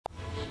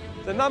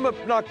The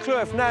Namib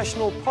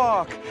National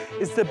Park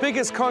is the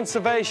biggest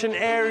conservation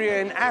area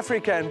in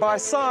Africa, and by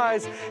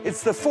size,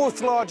 it's the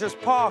 4th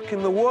largest park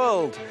in the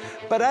world.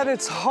 But at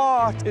its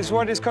heart is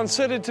what is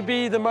considered to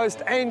be the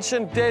most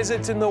ancient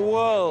desert in the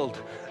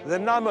world, the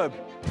Namib.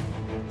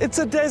 It's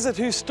a desert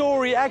whose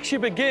story actually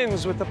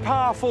begins with the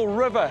powerful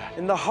river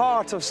in the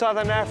heart of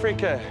southern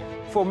Africa.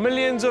 For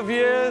millions of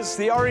years,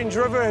 the Orange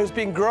River has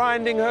been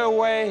grinding her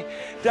way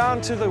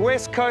down to the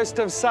west coast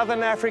of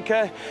southern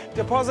Africa,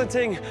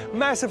 depositing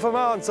massive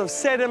amounts of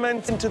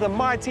sediment into the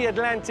mighty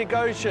Atlantic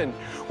Ocean,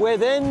 where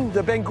then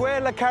the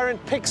Benguela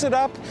current picks it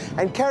up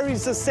and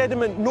carries the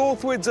sediment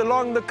northwards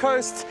along the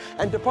coast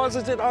and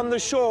deposits it on the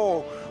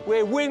shore,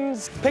 where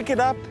winds pick it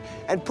up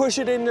and push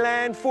it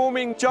inland,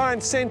 forming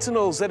giant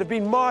sentinels that have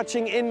been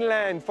marching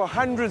inland for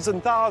hundreds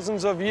and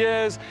thousands of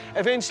years,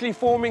 eventually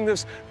forming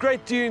this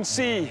great dune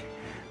sea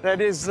that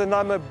is the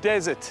Namib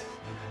Desert.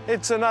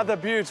 It's another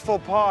beautiful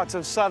part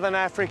of southern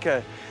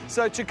Africa.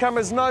 So it should come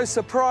as no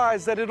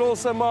surprise that it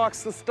also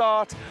marks the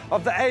start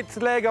of the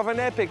 8th leg of an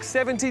epic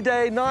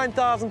 70-day,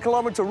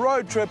 9,000-kilometer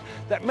road trip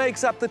that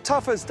makes up the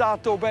toughest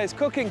outdoor-based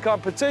cooking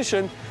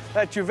competition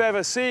that you've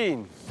ever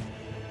seen.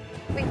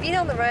 We've been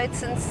on the road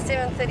since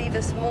 7:30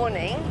 this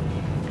morning,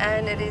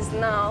 and it is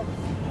now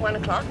 1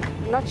 o'clock.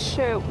 Not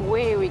sure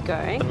where we're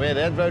going. Where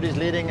that road is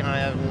leading, I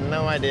have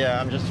no idea.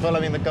 I'm just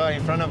following the car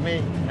in front of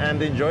me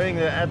and enjoying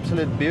the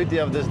absolute beauty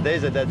of this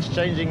desert that's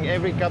changing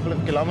every couple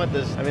of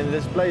kilometers. I mean,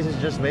 this place is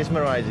just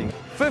mesmerizing.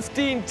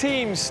 15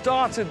 teams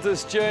started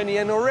this journey,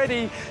 and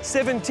already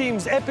 7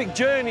 teams' epic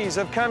journeys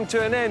have come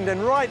to an end.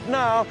 And right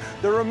now,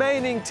 the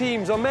remaining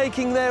teams are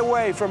making their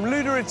way from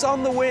Luderitz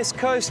on the west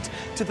coast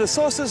to the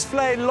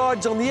Sossusvlei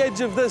Lodge on the edge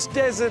of this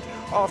desert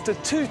after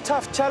 2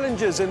 tough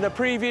challenges in the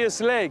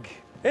previous leg.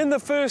 In the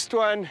first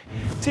one,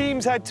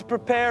 teams had to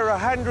prepare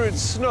 100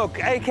 snook,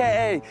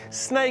 aka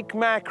snake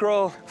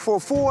mackerel, for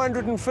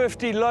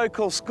 450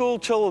 local school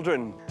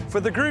children. For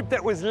the group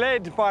that was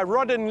led by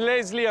Rod and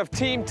Leslie of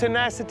Team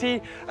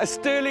Tenacity, a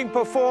sterling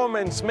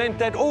performance meant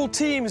that all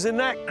teams in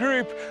that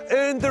group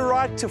earned the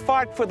right to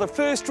fight for the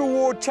first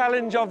reward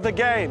challenge of the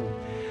game.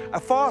 A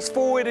fast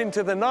forward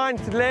into the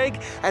 9th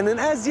leg and an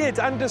as yet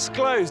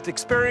undisclosed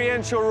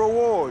experiential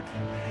reward.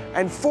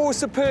 And 4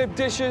 superb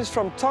dishes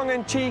from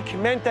Tongue-in-Cheek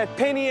meant that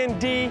Penny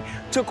and Dee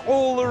took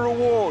all the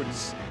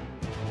rewards.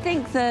 I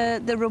think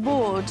the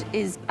reward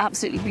is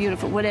absolutely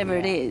beautiful, whatever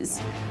it is.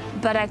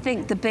 But I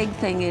think the big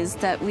thing is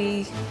that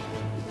we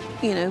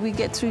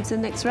get through to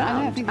the next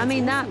round. I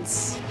mean,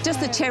 that's just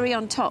the cherry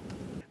on top.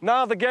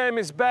 Now the game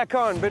is back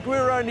on, but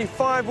we're only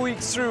 5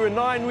 weeks through a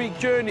 9-week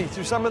journey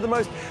through some of the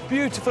most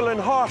beautiful and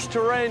harsh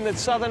terrain that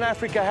southern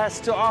Africa has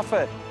to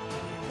offer.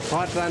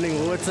 Hot running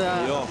water,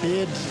 a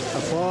bed,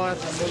 a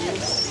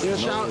bath. You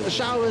know, the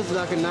shower is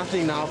like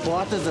nothing now.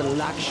 Bath is a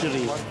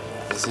luxury.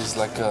 This is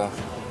like a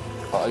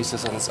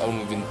oasis on its own.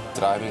 We've been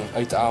driving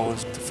 8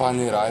 hours to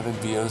finally arrive and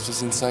be here. It's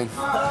just insane.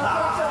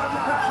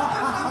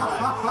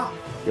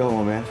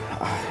 Yo, man,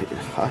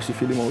 I actually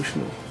feel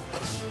emotional.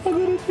 I'm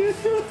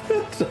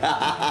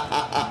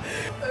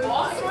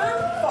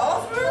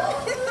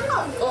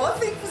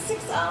Bathroom for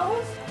 6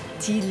 hours.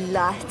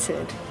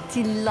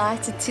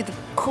 Delighted to the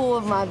core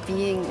of my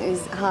being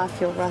is how I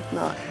feel right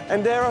now.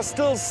 And there are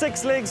still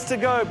 6 legs to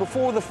go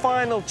before the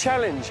final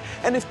challenge.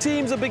 And if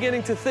teams are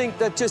beginning to think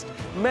that just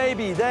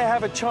maybe they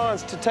have a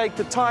chance to take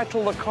the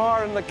title, the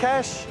car and the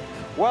cash,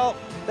 well,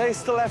 they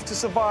still have to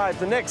survive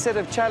the next set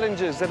of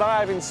challenges that I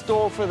have in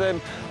store for them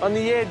on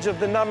the edge of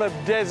the Namib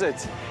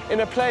Desert,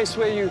 in a place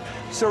where you're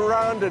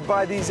surrounded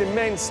by these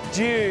immense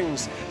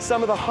dunes,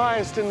 some of the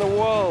highest in the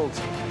world.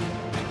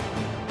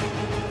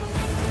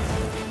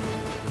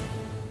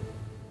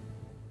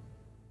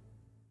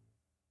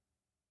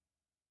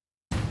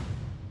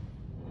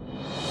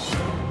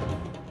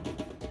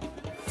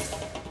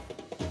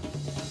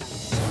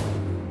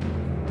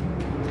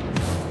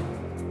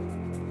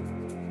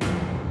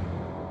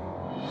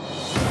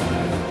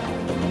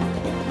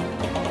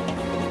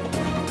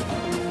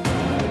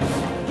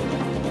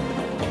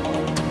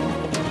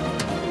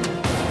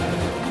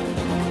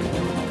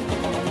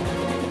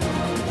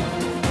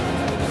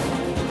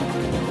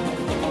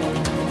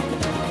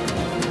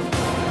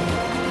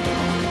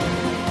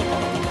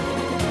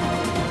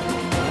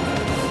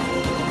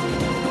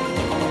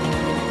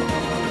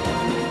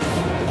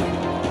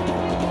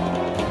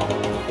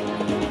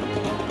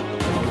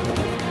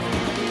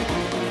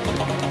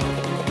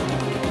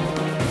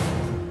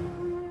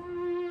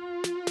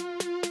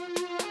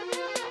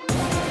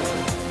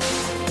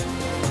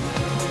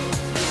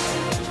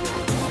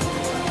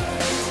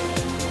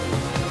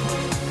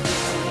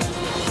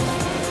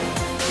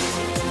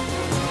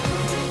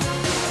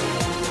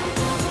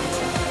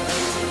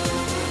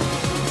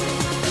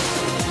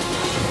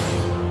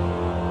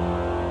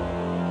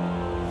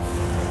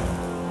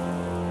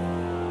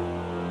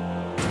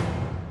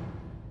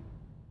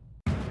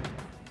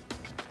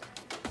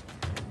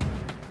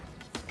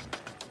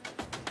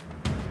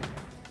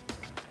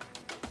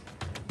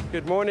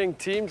 Good morning,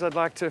 teams. I'd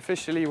like to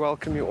officially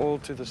welcome you all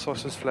to the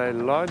Sossusvlei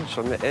Lodge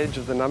on the edge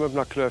of the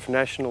Namib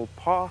National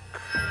Park.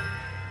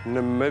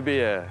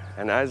 Namibia.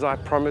 And as I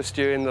promised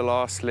you in the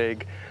last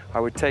leg, I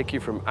would take you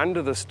from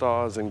under the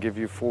stars and give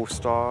you 4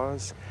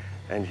 stars.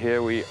 And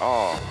here we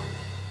are.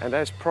 And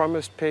as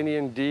promised, Penny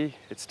and Dee,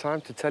 it's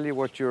time to tell you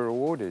what your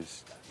reward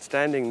is.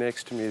 Standing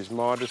next to me is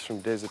Mardis from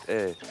Desert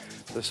Air.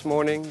 This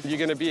morning, you're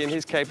going to be in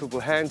his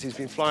capable hands. He's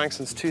been flying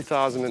since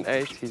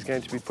 2008. He's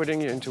going to be putting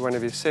you into one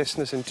of his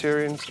Cessna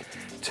Centurions,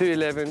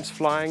 211s,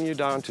 flying you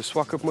down to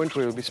Swakopmund,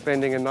 where you'll be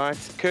spending a night,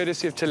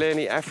 courtesy of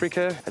Taleni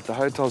Africa, at the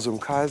Hotel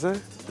Zumkaiser.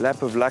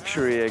 Lap of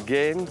luxury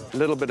again, a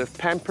little bit of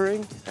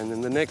pampering, and then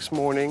the next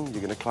morning,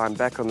 you're going to climb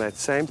back on that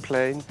same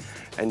plane,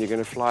 and you're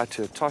going to fly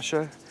to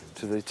Etosha,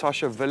 to the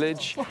Etosha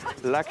village,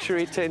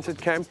 luxury tented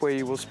camp where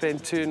you will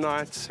spend 2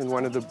 nights in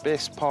one of the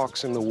best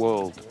parks in the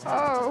world.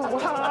 Oh,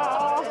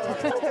 wow!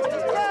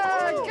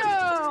 Yeah,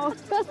 go!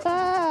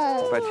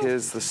 But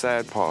here's the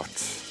sad part.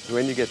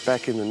 When you get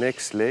back in the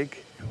next leg,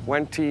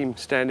 one team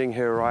standing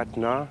here right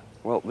now,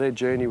 well, their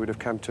journey would have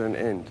come to an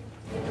end.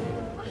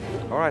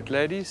 All right,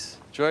 ladies,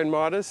 join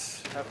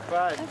Mardis. Have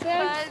fun.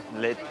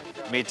 Let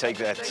me take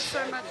that. Thanks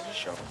so much.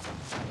 Sure.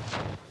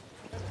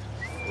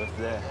 With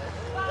that.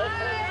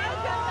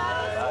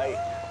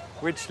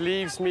 Which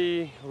leaves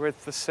me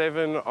with the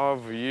 7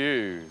 of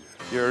you.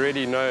 You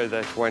already know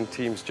that one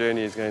team's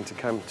journey is going to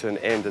come to an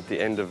end at the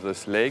end of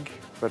this leg.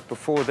 But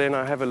before then,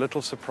 I have a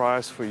little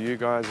surprise for you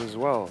guys as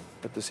well.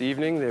 But this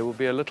evening, there will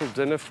be a little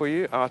dinner for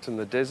you out in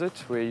the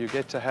desert where you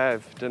get to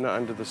have dinner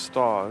under the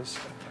stars,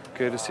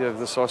 courtesy of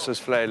the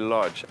Sossusvlei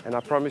Lodge. And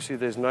I promise you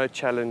there's no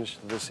challenge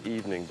this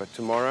evening, but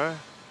tomorrow,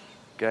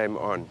 game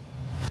on.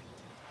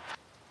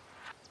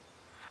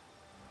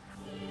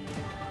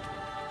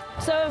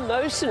 So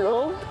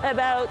emotional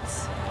about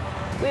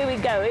where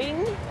we're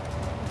going,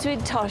 to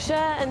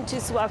Etosha and to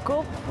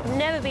Swakop.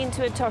 Never been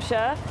to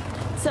Etosha,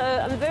 so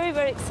I'm very,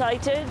 very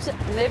excited.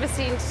 Never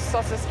seen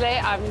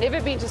Sossusvlei, I've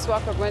never been to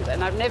Swakopmund,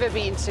 and I've never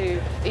been to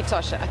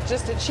Etosha.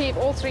 Just achieve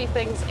all 3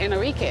 things in a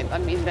weekend. I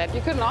mean, that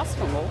you couldn't ask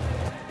for more.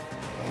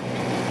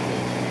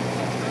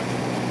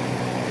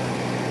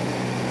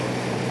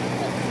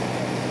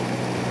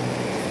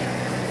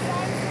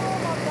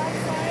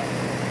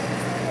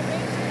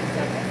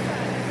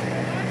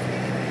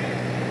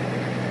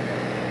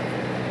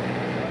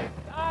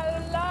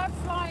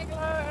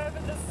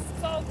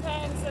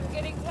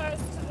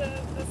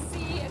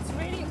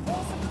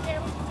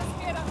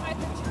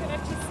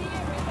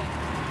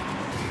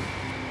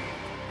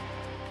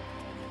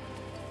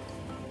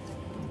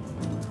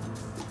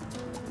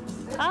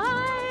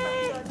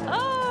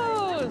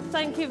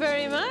 Thank you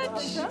very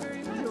much.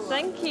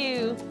 Thank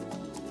you.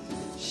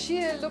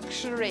 Sheer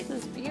luxury.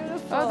 This is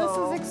beautiful.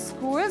 Oh, this is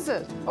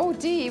exquisite. Oh,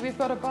 Dee, we've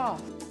got a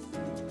bath.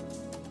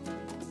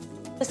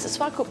 Mr.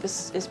 Swakop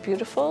is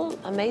beautiful,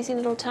 amazing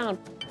little town.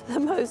 The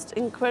most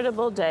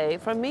incredible day,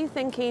 from me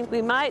thinking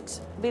we might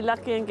be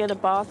lucky and get a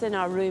bath in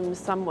our room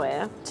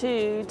somewhere,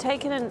 to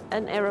taking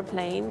an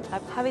aeroplane,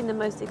 having the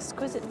most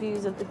exquisite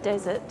views of the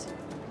desert.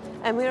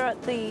 And we were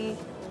at the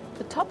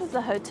top of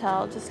the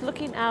hotel, just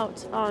looking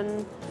out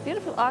on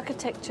beautiful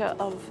architecture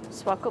of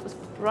Swakop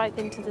right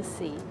into the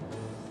sea.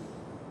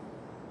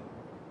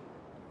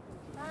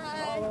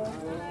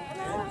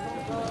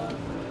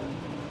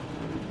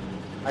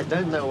 I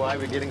don't know why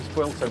we're getting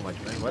spoiled so much,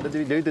 man. What did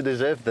we do to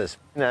deserve this?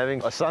 You know,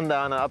 having a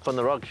sundowner up on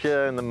the rock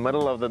here in the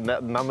middle of the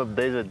Namib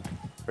desert.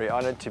 Very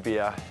honoured to be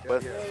here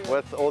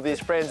with all these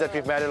friends that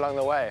we've made along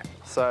the way.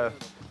 So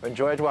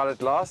enjoy it while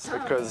it lasts,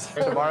 because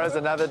tomorrow's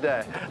another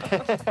day.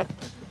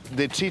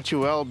 They treat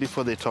you well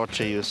before they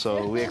torture you,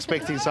 so we're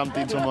expecting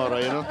something tomorrow,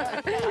 you know?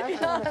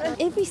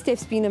 Every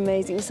step's been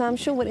amazing, so I'm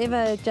sure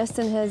whatever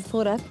Justin has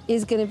thought up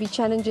is going to be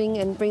challenging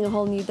and bring a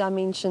whole new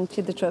dimension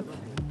to the trip.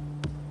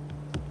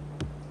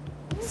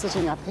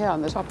 Sitting up here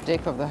on the top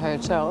deck of the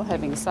hotel,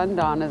 having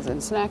sundowners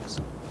and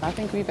snacks, I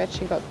think we've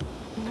actually got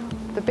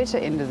the better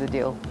end of the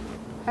deal.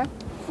 Huh?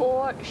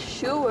 For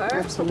sure.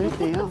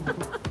 Absolutely, yeah.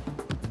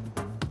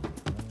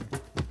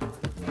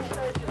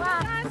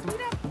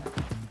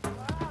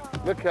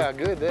 Look how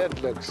good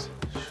that looks.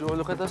 Sure,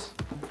 look at this.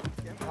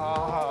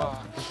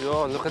 Ah,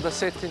 sure, look at the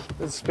setting.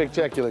 It's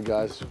spectacular,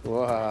 guys.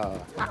 Wow.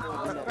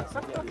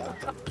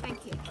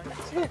 Thank you.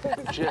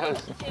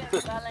 Cheers.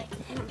 Cheers, darling.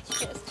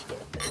 Cheers.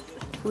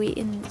 We're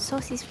in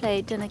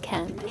Sossusvlei dinner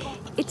camp.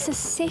 It's a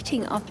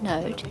setting of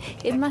note.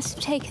 It must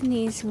have taken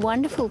these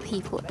wonderful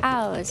people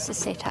hours to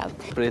set up.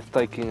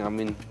 Breathtaking, I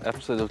mean,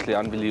 absolutely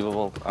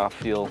unbelievable. I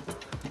feel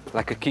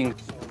like a king.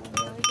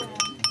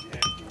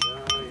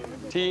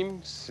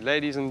 Teams,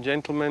 ladies and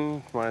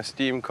gentlemen, my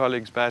esteemed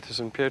colleagues Batis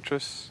and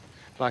Petrus,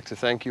 I'd like to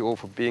thank you all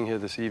for being here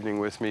this evening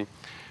with me.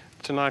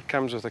 Tonight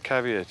comes with a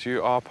caveat.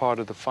 You are part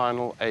of the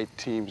final 8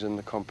 teams in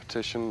the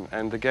competition,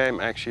 and the game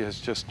actually has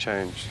just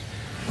changed.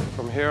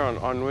 From here on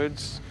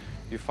onwards,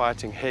 you're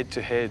fighting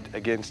head-to-head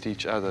against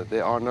each other.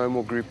 There are no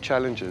more group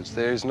challenges.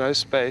 There is no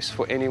space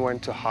for anyone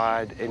to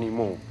hide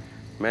anymore.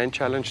 Main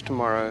challenge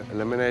tomorrow,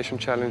 elimination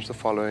challenge the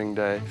following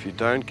day. If you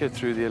don't get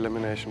through the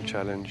elimination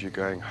challenge, you're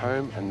going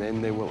home, and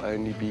then there will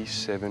only be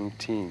 7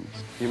 teams.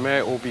 You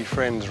may all be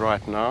friends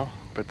right now,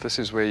 But this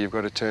is where you've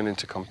got to turn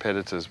into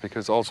competitors,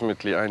 because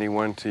ultimately only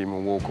one team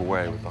will walk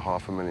away with the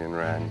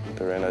R500,000,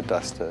 the Renault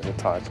Duster, the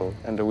title,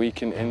 and a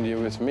week in India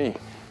with me.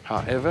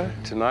 However,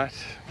 tonight,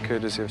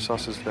 courtesy of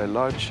Sossusvlei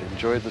Lodge,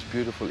 enjoyed this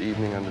beautiful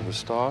evening under the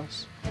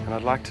stars. And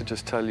I'd like to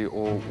just tell you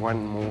all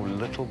one more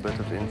little bit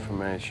of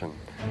information.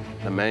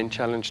 The main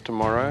challenge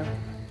tomorrow,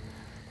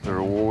 the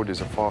reward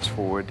is a fast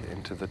forward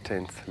into the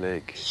 10th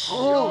leg.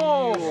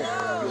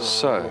 Oh.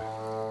 So,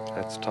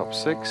 that's top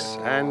 6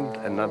 and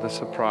another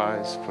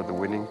surprise for the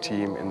winning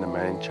team in the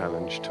main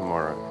challenge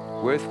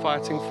tomorrow. Worth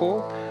fighting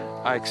for.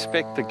 I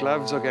expect the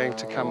gloves are going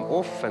to come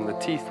off and the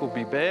teeth will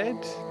be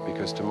bared,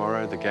 because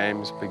tomorrow the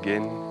games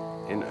begin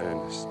in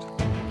earnest.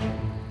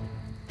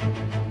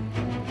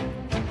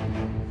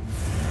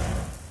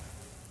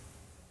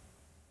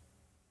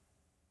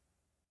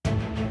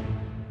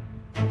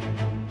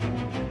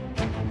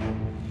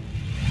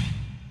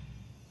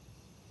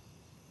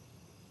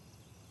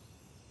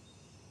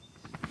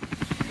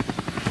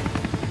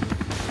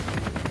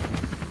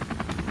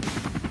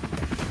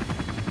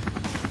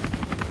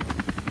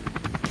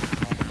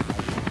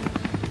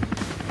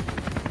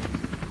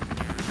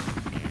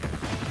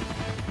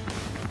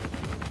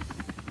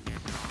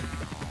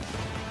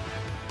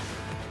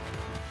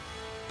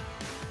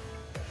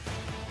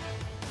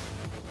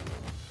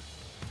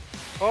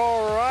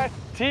 All right,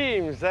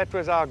 teams, that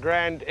was our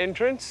grand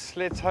entrance.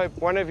 Let's hope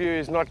one of you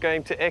is not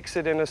going to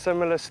exit in a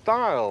similar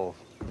style.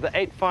 The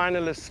 8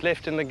 finalists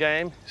left in the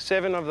game.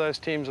 7 of those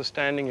teams are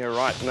standing here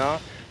right now.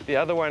 The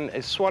other one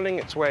is swanning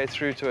its way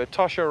through to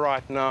Etosha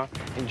right now,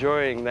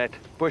 enjoying that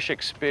bush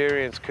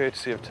experience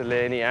courtesy of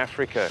Taleni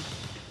Africa.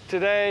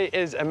 Today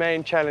is a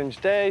main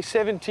challenge day,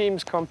 7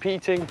 teams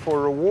competing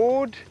for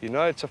reward. You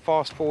know it's a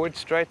fast forward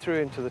straight through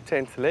into the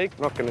 10th leg.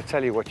 I'm not going to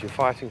tell you what you're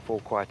fighting for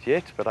quite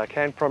yet, but I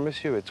can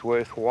promise you it's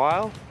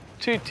worthwhile.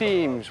 2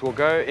 teams will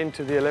go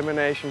into the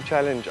elimination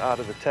challenge out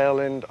of the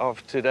tail end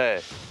of today.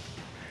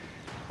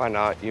 By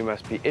now you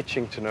must be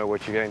itching to know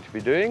what you're going to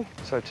be doing.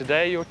 So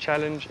today your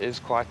challenge is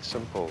quite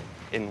simple.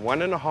 In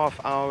 1.5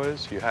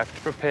 hours you have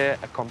to prepare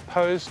a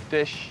composed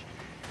dish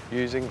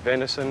using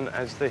venison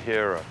as the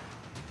hero.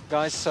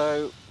 Guys,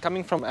 so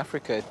coming from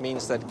Africa, it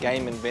means that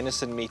game and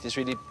venison meat is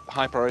really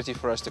high priority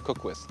for us to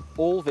cook with.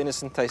 All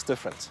venison tastes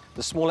different.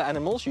 The smaller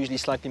animals, usually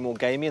slightly more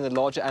gamey, and the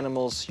larger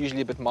animals, usually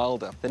a bit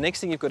milder. The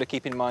next thing you've got to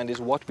keep in mind is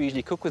what we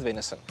usually cook with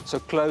venison. So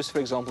cloves, for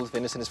example, with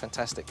venison is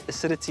fantastic.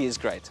 Acidity is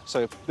great,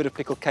 so a bit of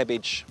pickled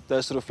cabbage,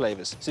 those sort of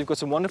flavors. So you've got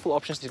some wonderful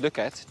options to look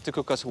at to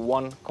cook us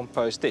one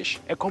composed dish.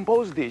 A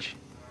composed dish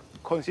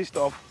consists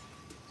of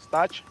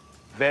starch,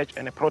 veg,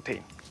 and a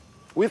protein.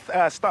 With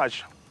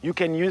starch, you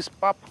can use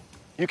pap,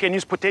 you can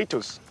use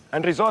potatoes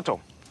and risotto,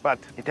 but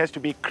it has to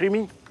be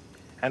creamy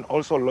and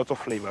also lots of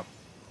flavor.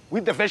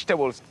 With the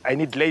vegetables, I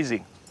need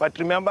glazing. But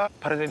remember,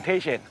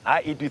 presentation,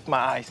 I eat with my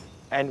eyes,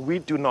 and we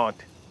do not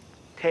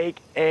take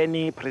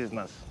any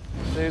prisoners.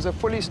 There's a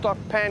fully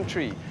stocked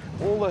pantry,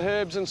 all the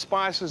herbs and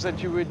spices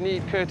that you would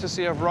need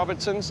courtesy of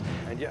Robertson's,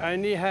 and you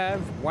only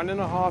have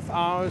 1.5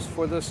 hours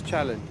for this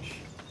challenge.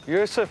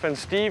 Yusuf and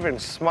Stephen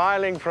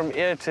smiling from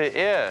ear to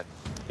ear.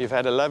 You've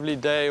had a lovely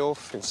day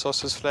off in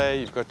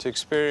Sossusvlei. You've got to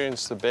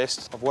experience the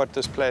best of what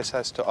this place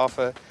has to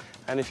offer.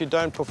 And if you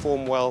don't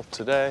perform well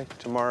today,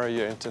 tomorrow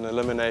you're into an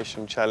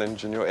elimination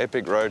challenge and your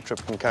epic road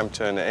trip can come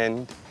to an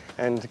end.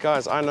 And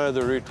guys, I know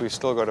the route we've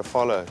still got to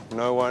follow.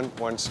 No one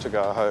wants to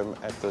go home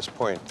at this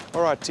point.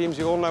 All right, teams,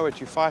 you all know what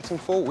you're fighting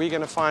for. We're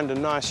going to find a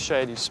nice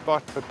shady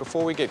spot. But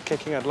before we get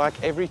kicking, I'd like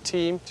every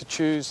team to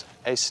choose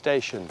a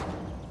station.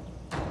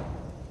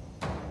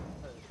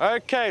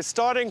 Okay,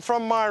 starting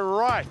from my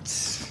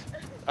right.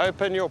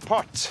 Open your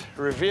pot.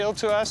 Reveal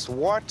to us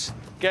what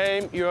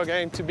game you are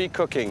going to be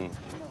cooking.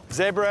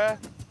 Zebra,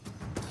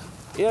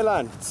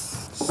 Eland,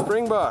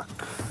 Springbok,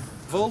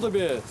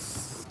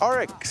 Wildebeest,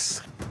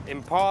 Oryx,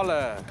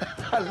 Impala.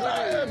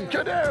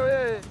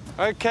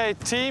 Okay,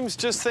 teams,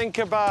 just think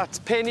about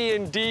Penny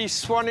and Dee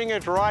swanning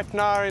it right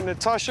now in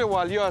Etosha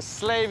while you are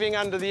slaving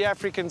under the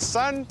African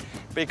sun,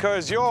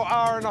 because your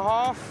 1.5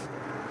 hours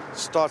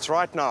starts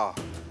right now.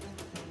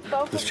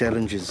 This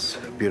challenge is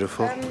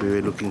beautiful. We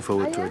were looking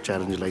forward to a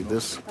challenge like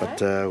this,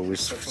 but we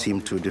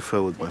seem to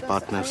differ with my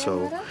partner, so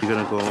we're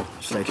going to go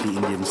slightly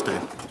Indian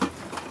style.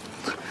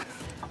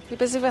 We're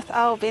busy with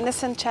our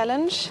venison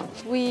challenge.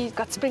 We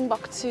got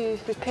springbok to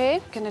prepare.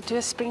 We're going to do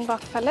a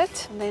springbok fillet,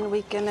 and then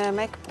we're going to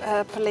make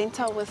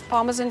polenta with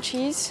parmesan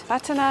cheese,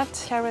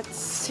 butternut, carrots,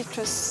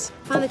 citrus.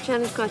 I find the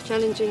challenge quite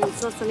challenging.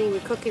 It's not something we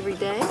cook every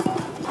day.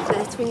 So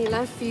that's when you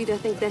love food. I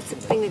think that's the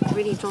thing that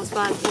really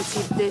transpires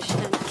into the dish.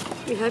 And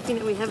we're hoping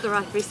that we have the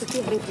right recipe.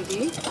 I think we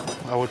do.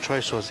 Our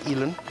choice was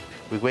eland.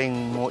 We're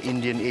going more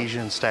Indian,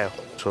 Asian style.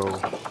 So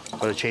we've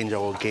got to change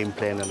our game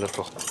plan a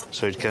little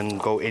so it can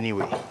go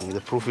anyway.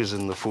 The proof is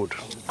in the food.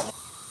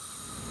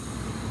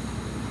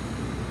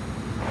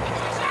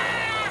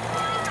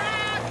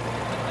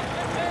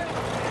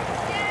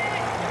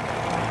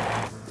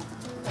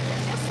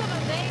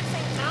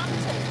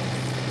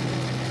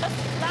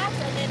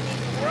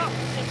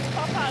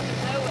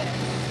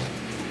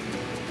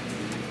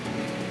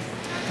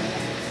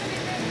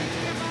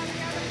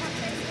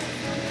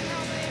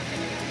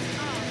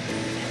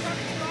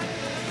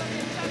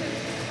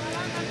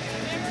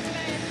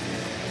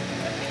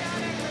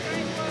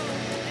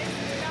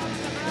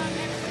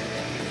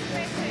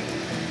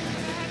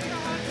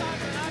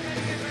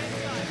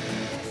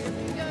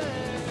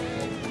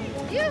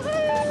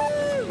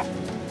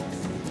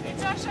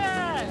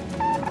 Natasha!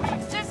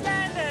 We've just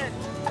landed!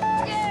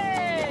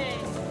 Yay!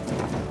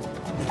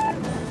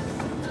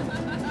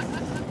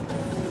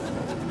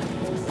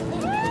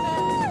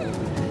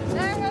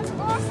 That was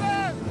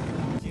awesome!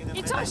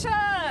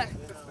 Natasha!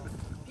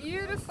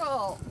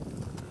 Beautiful!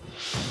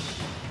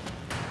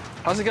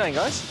 How's it going,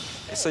 guys?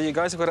 So you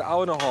guys have got an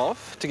hour and a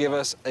half to give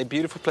us a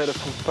beautiful plate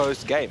of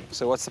composed game.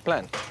 So what's the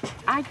plan?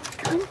 I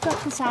kind of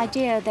got this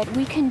idea that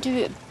we can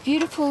do a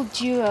beautiful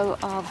duo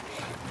of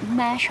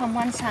mash on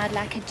one side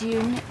like a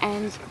dune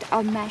and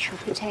a mashed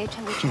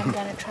potato, which I'm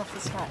going to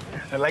truffle slightly.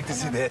 I'd like to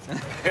see that.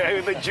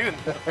 With the dune.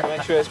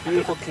 Make sure it's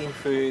beautiful, clean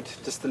food,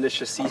 just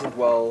delicious, seasoned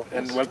well,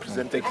 and well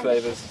presented. Big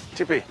flavours.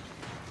 Chippy.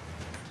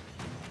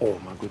 Oh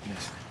my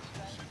goodness.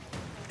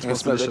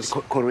 Smells delicious.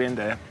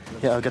 Coriander.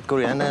 Yeah, I've got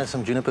coriander,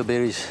 some juniper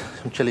berries,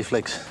 some chili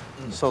flakes,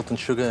 salt and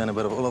sugar, and a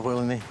bit of olive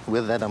oil in there.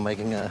 With that, I'm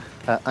making a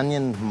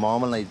onion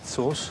marmalade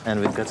sauce, and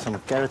we've got some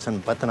carrots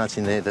and butternuts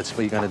in there. That's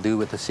what you're going to do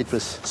with the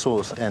citrus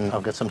sauce. And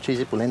I've got some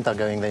cheesy polenta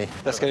going there.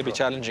 That's going to be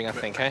challenging, I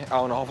think, eh?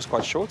 Hour and a half is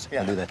quite short.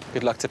 Yeah, do that.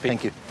 Good luck, Tippy.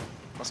 Thank you.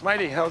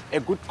 Smiley, how's a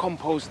good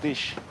composed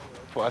dish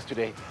for us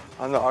today?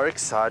 On the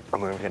oryx side, I'm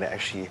going to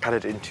actually cut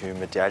it into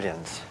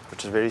medallions,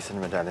 which is very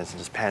thin medallions, and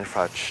just pan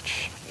fry.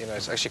 You know,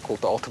 it's actually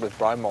called the ultimate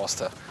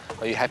Braaimaster.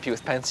 Are you happy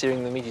with pan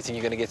searing the meat? You think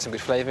you're going to get some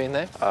good flavour in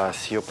there?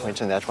 See your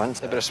point on that one.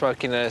 A bit of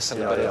smokiness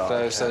and a bit of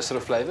those sort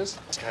of flavours.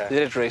 Okay.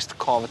 Let it rest,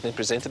 carve it, and then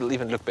present it. It'll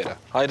even look better.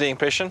 How are you doing,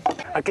 impression?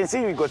 I can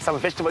see we got some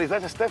vegetables. Is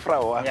that a stir fry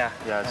or? Yeah,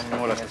 it's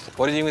more like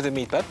What are you doing with the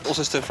meat, bud?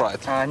 Also stir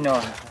fried?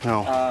 No.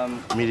 No,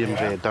 medium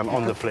rare, done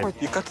on the flame.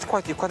 You cut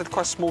it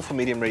quite small for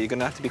medium rare. You're going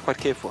to have to be quite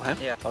careful, huh?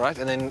 Yeah. All right,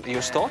 and then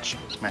your starch?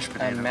 Mashed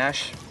potato. And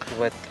mash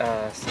with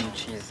some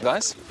cheese.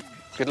 Guys,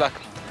 good luck.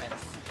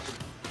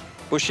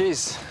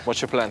 Bushies, what's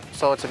your plan?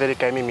 So it's a very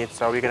gamey meat,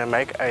 so we're going to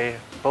make a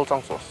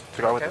biltong sauce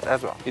to go with it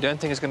as well. You don't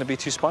think it's going to be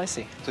too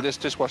spicy? So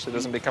just watch it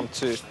doesn't become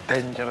too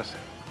dangerous,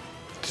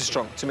 too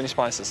strong, too many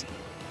spices.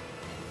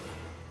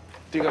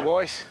 Digger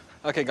boys.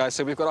 Okay, guys,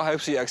 so we've got our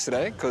hopes for you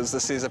today, because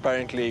this is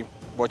apparently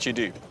what you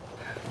do.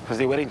 Because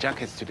they're wearing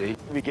jackets today.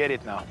 We get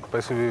it now.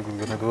 Basically,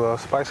 we're going to do a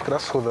spice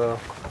crust for the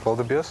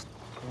wildebeest.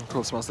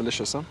 Cool, smells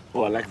delicious, huh?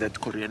 Oh, I like that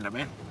coriander,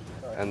 man.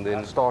 And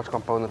then starch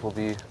component will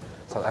be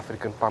South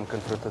African pumpkin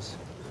fritters.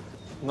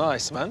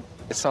 Nice, man.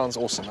 It sounds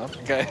awesome, huh?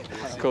 Okay,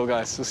 cool,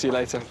 guys. We'll see you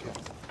later.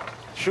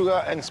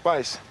 Sugar and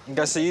spice.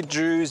 Guys, so you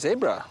drew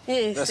zebra.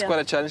 Yes. That's quite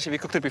a challenge. Have you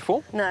cooked it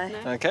before? No.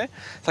 Okay.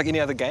 It's like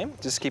any other game.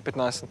 Just keep it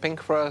nice and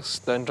pink for us.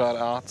 Don't dry it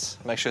out.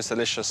 Make sure it's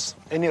delicious.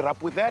 Any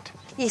rub with that?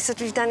 Yes, what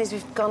we've done is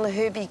we've gone the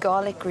herby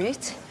garlic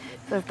route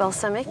with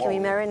balsamic and we're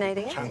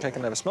marinating it. Try and take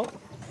another smell.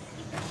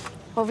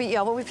 What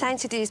we plan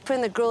to do is put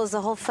in the grill as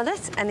a whole fillet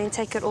and then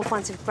take it off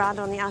once we've browned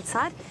on the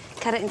outside,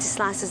 cut it into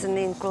slices and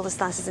then grill the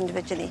slices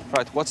individually.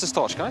 Right, what's the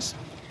starch, guys?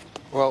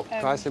 Well,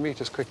 guys, let me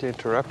just quickly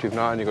interrupt. You've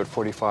now only got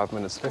 45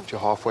 minutes left.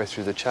 You're halfway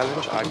through the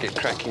challenge. I get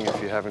cracking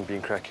if you haven't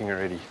been cracking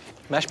already.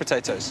 Mashed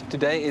potatoes.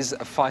 Today is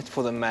a fight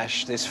for the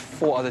mash. There's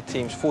four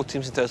teams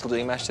in total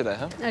doing mash today,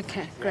 huh?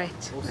 Okay,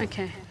 great.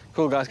 Okay.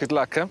 Cool, guys. Good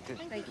luck, huh?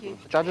 Thank you.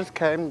 Judges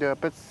came, they were a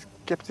bit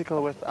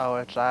skeptical with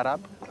our dry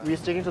rub. We're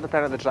sticking to the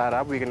plan of the dry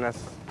rub. We're going to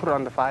put it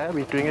on the fire.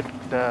 We're doing it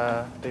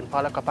the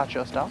Impala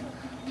Carpaccio style.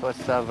 So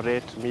it's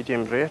red,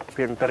 medium rare.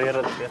 We imperial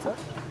it better.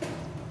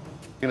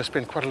 We're going to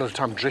spend quite a lot of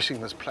time dressing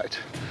this plate,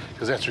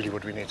 because that's really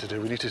what we need to do.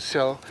 We need to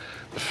sell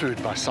the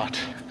food by sight,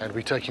 and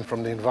we're taking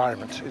from the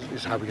environment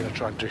is how we're going to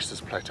try and dress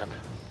this plate up.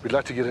 We'd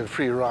like to get a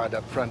free ride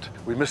up front.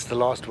 We missed the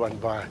last one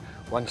by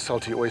one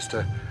salty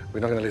oyster. We're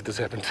not going to let this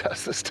happen to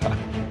us this time.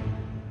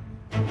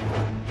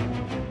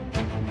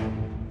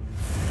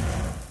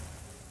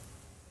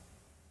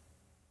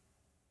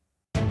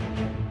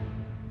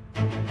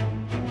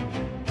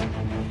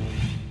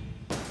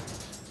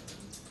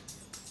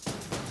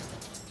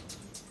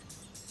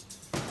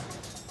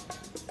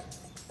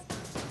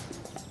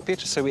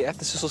 Peter, so we're at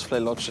the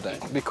Sossusvlei Lodge today.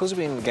 Because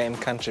we're in game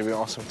country, we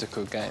asked them to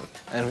cook game.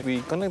 And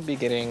we're going to be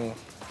getting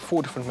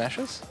 4 different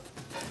mashes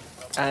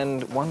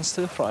and 1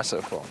 stir fry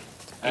so far.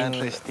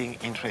 Interesting.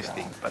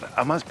 But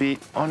I must be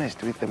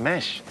honest with the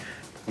mash.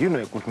 You know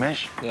a good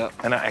mash,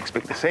 and I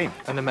expect the same.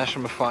 And the mash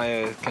from a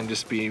fire can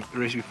just be a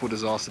recipe for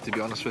disaster, to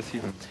be honest with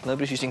you.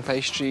 Nobody's using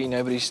pastry,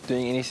 nobody's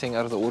doing anything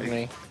out of the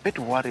ordinary. A bit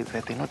worried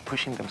that they're not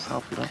pushing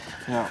themselves, you know?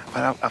 Yeah.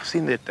 But I've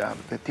seen that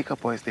the Tika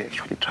boys, they're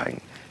actually trying.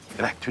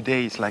 Like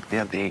today, it's like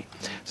their day.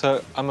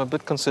 So I'm a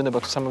bit concerned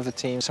about some of the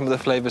teams. Some of the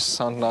flavors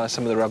sound nice,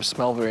 some of the rubs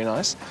smell very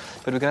nice.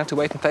 But we're going to have to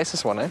wait and taste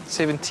this one, eh?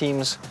 7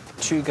 teams,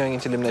 2 going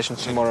into elimination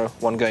tomorrow,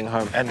 1 going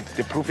home. And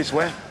the proof is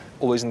where?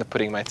 Always in the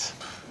pudding, mate.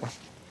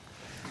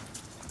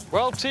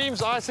 Well,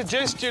 teams, I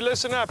suggest you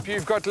listen up.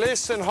 You've got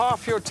less than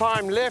half your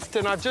time left,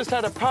 and I've just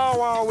had a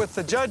powwow with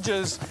the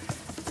judges,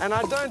 and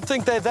I don't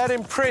think they're that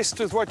impressed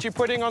with what you're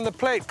putting on the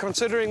plate,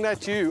 considering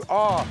that you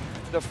are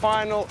the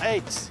final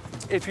 8.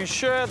 If you're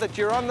sure that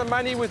you're on the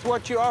money with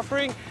what you're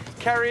offering,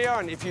 carry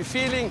on. If you're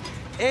feeling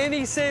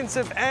any sense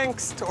of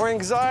angst or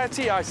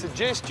anxiety, I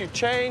suggest you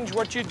change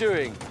what you're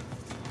doing.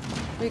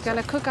 We're going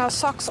to cook our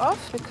socks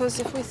off because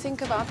if we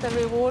think about the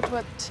reward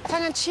what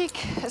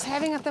tongue-in-cheek is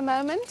having at the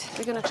moment,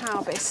 we're going to try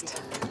our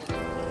best.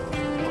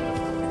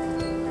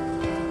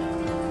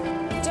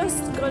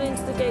 Just gone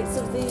into the gates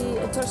of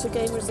the Etosha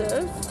Game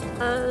Reserve,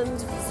 and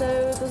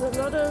so there's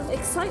a lot of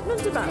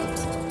excitement about.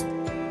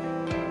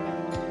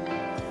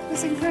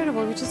 It's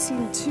incredible. We've just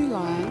seen 2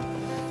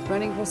 lions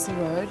running across the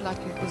road, like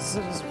you could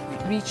sort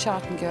of reach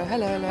out and go,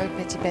 hello, hello,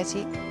 petty,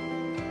 petty.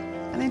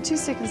 And then 2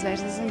 seconds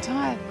later, this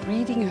entire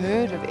breeding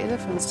herd of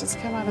elephants just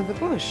come out of the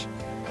bush.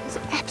 It's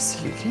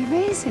absolutely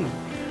amazing.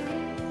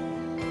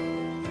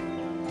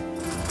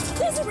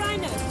 There's a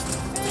rhino!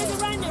 There's a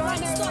rhino! Right,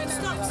 stop,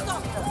 stop,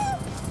 stop!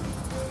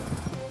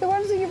 The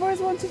one thing you've always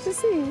wanted to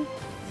see.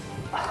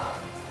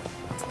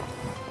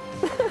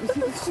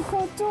 She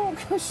can't talk.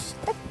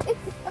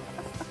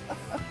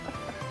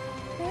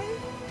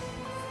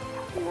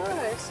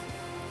 Nice.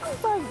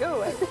 Fine, go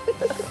away.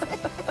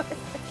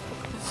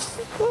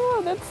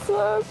 Oh, that's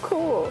so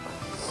cool.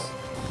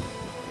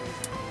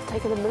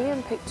 Taken 1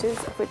 million pictures,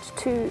 of which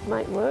 2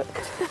 might work.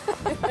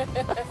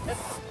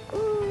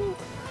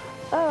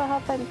 Oh, how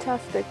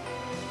fantastic.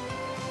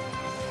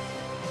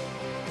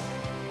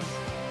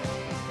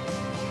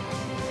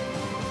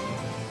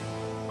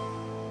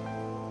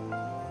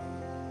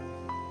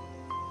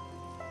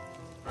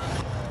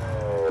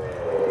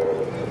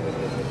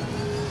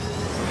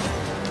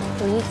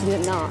 We need to do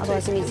it now,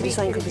 otherwise it needs to be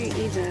something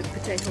Either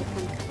potato or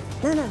pumpkin.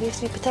 No, we have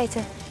to do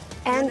potato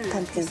and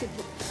pumpkin.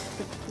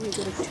 We've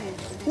got to change.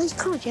 No, you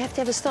can't. You have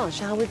to have a starch.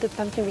 How would the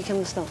pumpkin become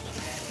a starch?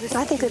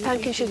 I think the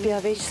pumpkin should be our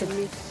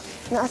vegetable.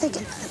 No, I think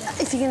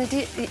if you're going to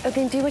do it,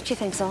 then do what you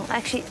think, Sal.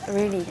 Actually,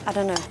 really, I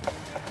don't know.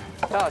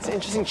 Yeah, it's an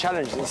interesting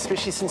challenge,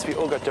 especially since we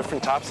all got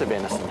different types of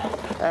venison.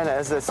 And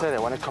as they say, they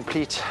want a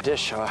complete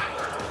dish or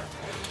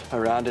a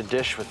rounded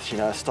dish with, you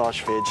know,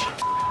 starch veg.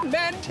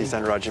 Men! Please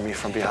don't Roger me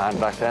from behind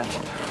like that.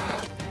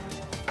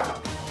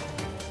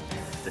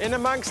 In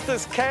amongst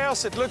this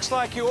chaos, it looks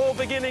like you're all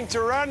beginning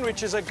to run,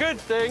 which is a good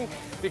thing,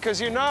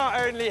 because you now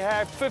only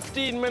have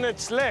 15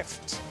 minutes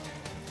left.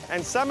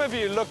 And some of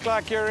you look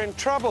like you're in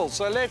trouble,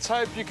 so let's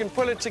hope you can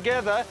pull it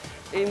together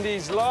in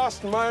these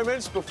last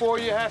moments before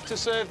you have to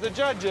serve the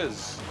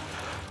judges.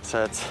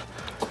 So it's,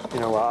 you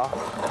know, wow,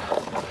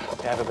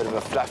 we have a bit of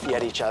a fluffy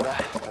at each other,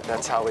 but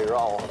that's how we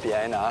roll,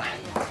 Bia and I.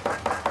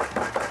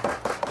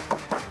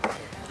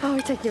 Oh,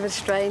 we're taking a bit of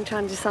strain,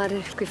 trying to decide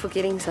if we're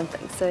forgetting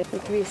something. So we're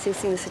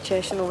reassessing the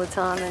situation all the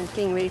time and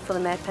getting ready for the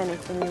mad panic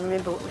when we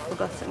remember what we've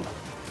forgotten.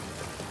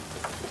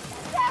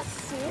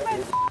 Yes, you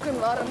made a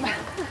lot of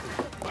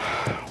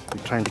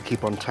We're trying to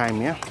keep on time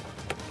here.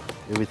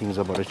 Everything's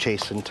about a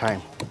chase and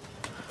time.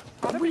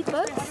 We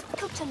both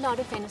cooked a lot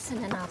of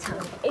venison in our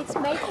time. It's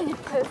making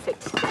it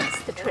perfect.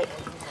 That's the trick.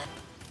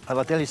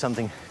 I'll tell you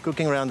something.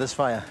 Cooking around this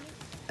fire,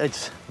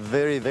 it's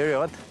very, very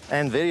hot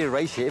and very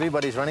racy.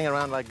 Everybody's running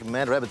around like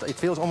mad rabbits. It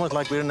feels almost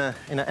like we're in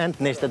an ant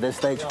nest at this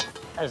stage.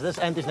 As this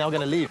ant is now going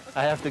to leave,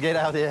 I have to get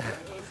out here.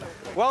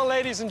 Well,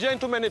 ladies and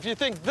gentlemen, if you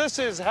think this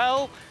is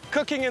hell,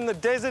 cooking in the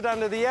desert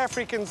under the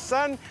African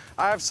sun,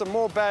 I have some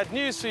more bad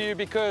news for you,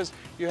 because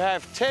you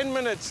have 10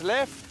 minutes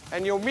left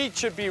and your meat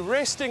should be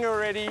resting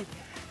already,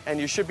 and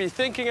you should be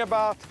thinking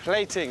about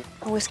plating.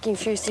 Whiskey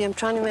infused. I'm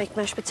trying to make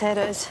mashed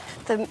potatoes.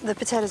 The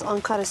potatoes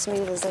aren't quite as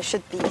smooth as they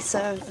should be,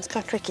 so it's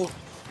quite tricky.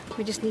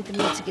 We just need the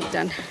meat to get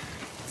done.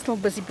 Still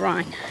busy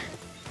brine.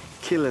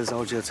 Killers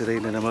out here today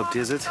in the Namib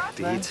Desert.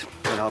 The heat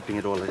and helping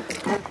it all.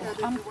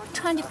 I'm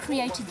trying to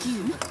create a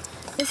dune.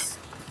 This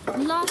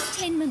last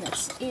 10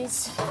 minutes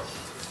is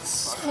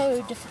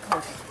so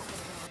difficult.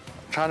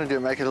 Trying to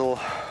make a little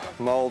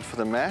mold for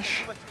the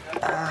mash.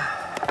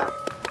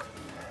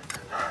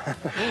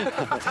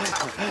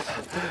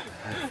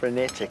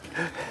 Frenetic.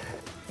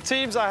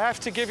 Teams, I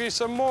have to give you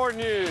some more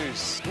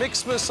news.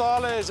 Mixed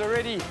masala is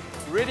already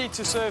ready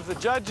to serve the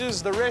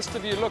judges. The rest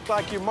of you look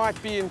like you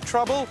might be in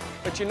trouble,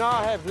 but you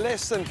now have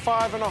less than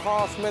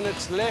 5.5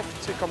 minutes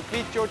left to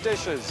complete your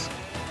dishes.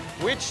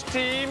 Which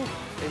team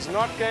is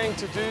not going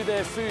to do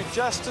their food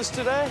justice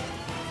today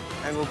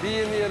and will be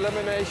in the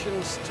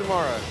eliminations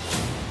tomorrow?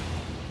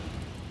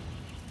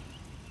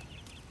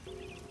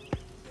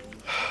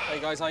 Hey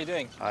guys, how you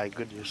doing? Hi,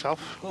 good.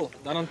 Yourself? Cool.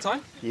 Done on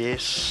time?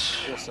 Yes.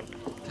 Awesome.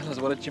 Tell us,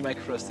 what did you make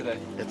for us today?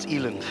 It's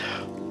eland.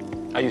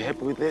 Are you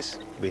happy with this?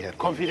 We have.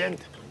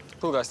 Confident?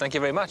 Cool, guys. Thank you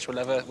very much. We'll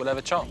have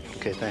a chop.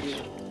 Okay,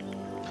 thanks.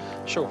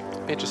 Sure.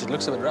 Petrus, it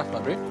looks a bit rough, my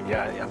bro.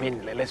 Yeah, I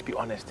mean, let's be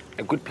honest.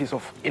 A good piece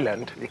of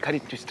eland, they cut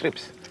it to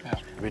strips. Yeah.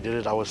 We did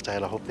it our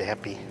style. I hope they're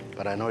happy.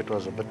 But I know it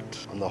was a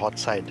bit on the hot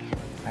side.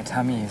 My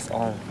tummy is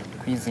all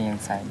queasy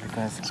inside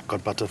because it's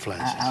got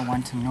butterflies. I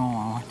want to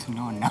know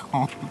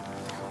now.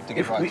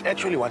 If we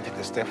actually wanted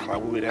to stir fry,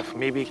 we would have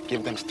maybe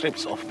give them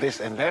strips of this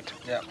and that.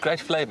 Yeah, great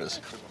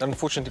flavors. They're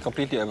unfortunately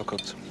completely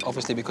overcooked.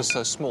 Obviously, because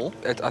so small,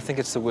 I think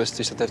it's the worst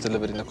dish that they've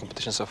delivered in the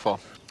competition so far.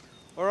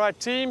 All right,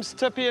 teams,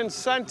 Tippy and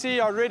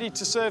Santi are ready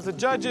to serve the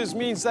judges,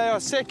 means they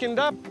are second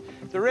up.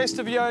 The rest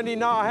of you only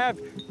now have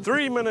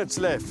 3 minutes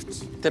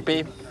left.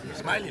 Tippy.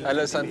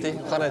 Hello, Santi.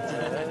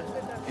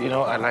 You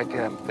know, I like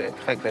the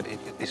fact that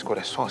it's got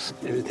a sauce.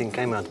 Everything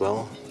came out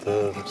well.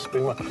 The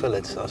springbok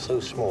fillets are so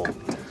small.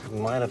 We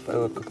might have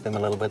overcooked them a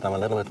little bit. I'm a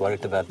little bit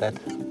worried about that.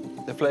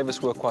 The flavours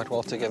work quite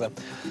well together.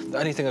 The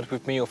only thing that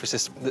put me off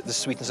is the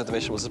sweetness of the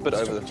vegetables. It's a bit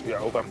over the... Yeah,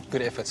 over.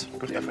 Good effort.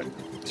 Good effort.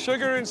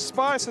 Sugar and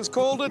Spice has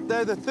called it.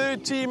 They're the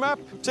third team up.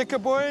 Ticker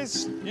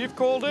boys, you've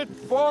called it.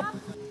 Fourth,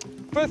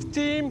 fifth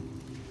team.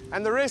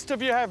 And the rest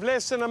of you have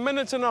less than a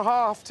minute and a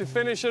half to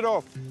finish it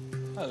off.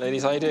 Hi,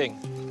 ladies, how are you doing?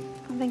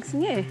 Thanks,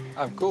 and you?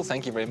 I'm cool,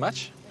 thank you very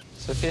much.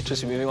 So,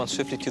 Petrus, we're moving on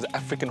swiftly to the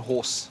African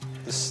horse.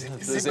 The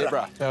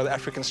zebra. No, the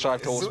African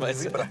striped horse, mate.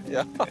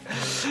 Yeah.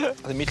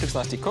 The meat looks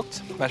nicely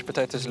cooked. Mashed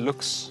potatoes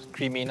looks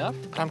creamy enough.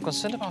 But I'm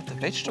concerned about the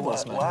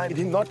vegetables, man. Why? We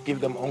did not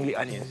give them only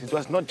onions. It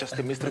was not just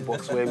a mystery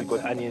box where we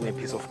got onion and a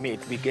piece of meat.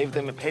 We gave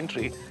them a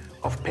pantry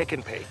of Pick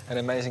and Pay. An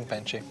amazing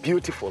pantry.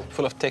 Beautiful.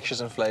 Full of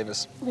textures and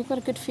flavours. We've got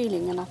a good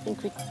feeling, and I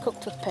think we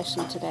cooked with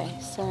passion today,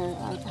 so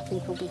I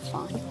think we'll be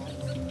fine.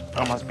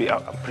 I'm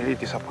pretty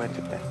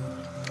disappointed, man.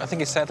 I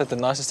think it's sad that the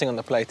nicest thing on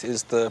the plate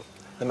is the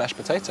mashed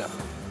potato.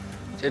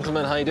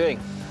 Gentlemen, how are you doing?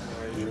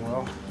 Doing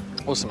well.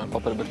 Awesome, man.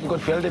 Pop it a bit. We got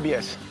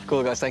Veldebiers.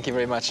 Cool, guys. Thank you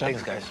very much.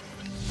 Thanks, guys.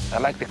 I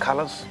like the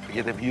colours.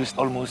 Yeah, they've used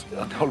almost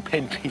the whole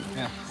pantry.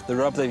 Yeah. The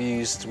rub they've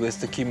used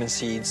with the cumin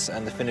seeds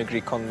and the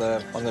fenugreek on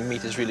the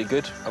meat is really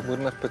good. I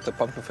wouldn't have put the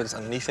pumpkin fillets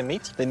underneath the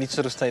meat. They need to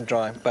sort of stay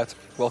dry, but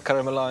well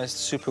caramelized,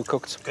 super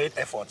cooked. Great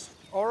efforts.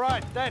 All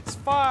right, that's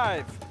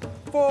 5,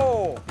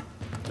 4,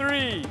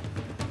 3,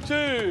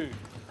 2,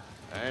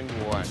 and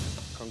 1.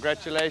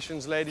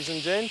 Congratulations, ladies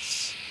and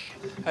gents.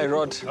 Hey,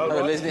 Rod.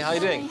 Hello, Leslie. How are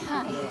you doing?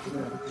 Hi.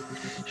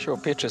 Sure,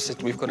 Petrus,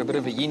 we've got a bit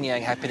of a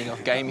yin-yang happening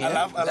of game here. I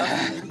love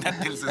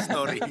that tells the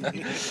story.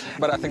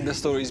 But I think the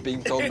story is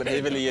being told a bit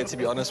heavily here, to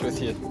be honest with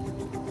you.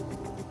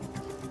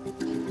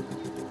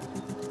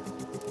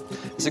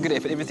 It's a good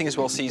effort. Everything is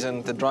well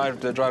seasoned. The dry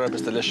rub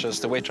is delicious.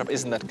 The wet rub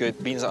isn't that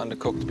good. Beans are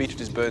undercooked.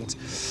 Beetroot is burnt.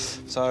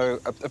 So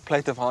a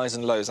plate of highs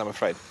and lows, I'm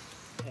afraid.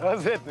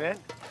 That's it, man.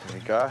 There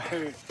you go.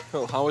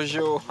 Cool. How was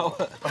your...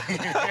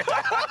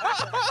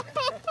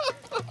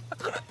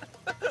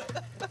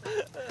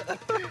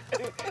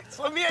 It's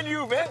for me and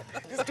you, man.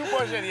 It's 2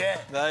 portions, yeah.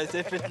 No, it's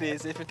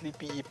definitely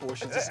PE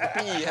portions. It's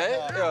PE,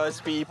 hey? Yeah,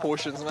 it's PE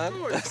portions, man.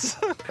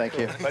 Thank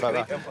you.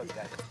 Bye-bye.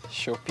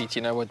 Sure, Pete,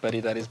 you know what, buddy?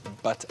 That is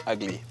butt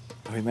ugly.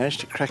 We managed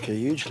to crack a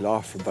huge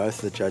laugh from both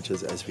the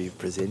judges as we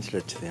presented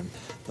it to them.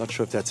 Not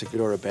sure if that's a good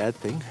or a bad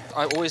thing.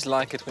 I always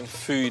like it when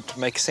food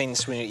makes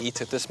sense when you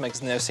eat it. This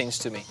makes no sense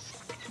to me.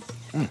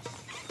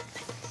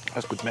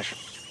 That's good mash.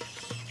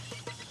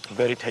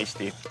 Very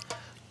tasty.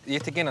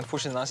 Yet again,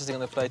 unfortunately, the nicest thing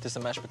on the plate is the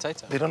mashed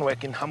potato. They don't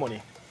work in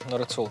harmony. Not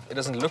at all. It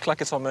doesn't look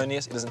like it's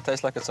harmonious. It doesn't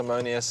taste like it's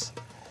harmonious.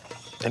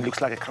 It looks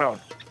like a crown.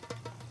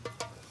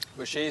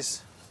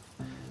 Wishes.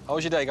 How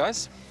was your day,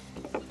 guys?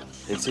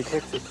 It's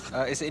hectic.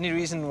 Is there any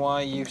reason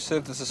why you've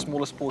served us the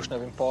smallest portion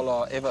of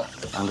impala ever?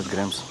 100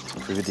 grams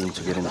of everything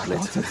together in the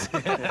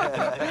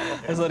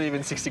plate. It's not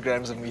even 60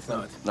 grams of meat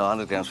now. No,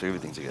 100 grams for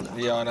everything together.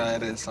 Yeah, I know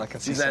it is. I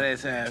can see That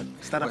is a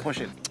standard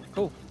portion.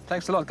 Cool.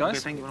 Thanks a lot, guys. Okay,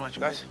 thank you very much,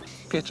 guys.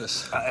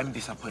 Petrus. I am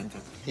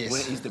disappointed. Yes.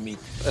 Where is the meat?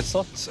 It's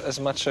not as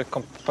much a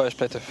composed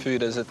plate of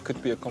food as it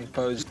could be a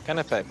composed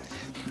canapé.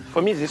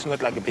 For me, this is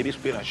not like a baby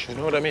spinach. You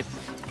know what I mean?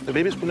 The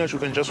baby spinach, you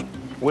can just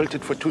wilt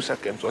it for 2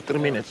 seconds or 3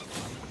 minutes.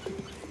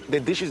 The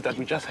dishes that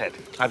we just had,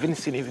 I haven't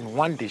seen even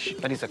one dish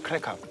that is a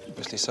cracker.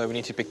 Obviously, so we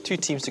need to pick 2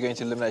 teams to go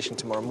into elimination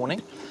tomorrow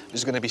morning.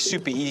 It's going to be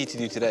super easy to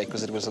do today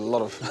because it was a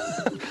lot of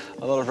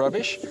a lot of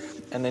rubbish,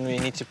 and then we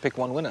need to pick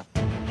 1 winner.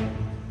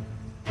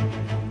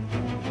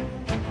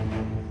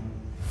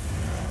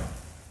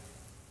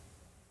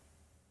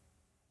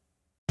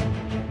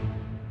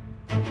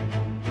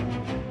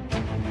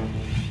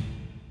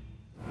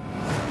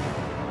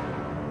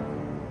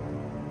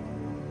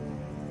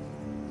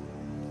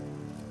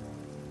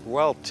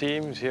 Well,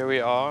 teams, here we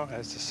are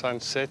as the sun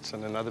sets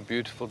on another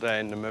beautiful day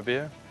in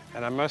Namibia.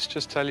 And I must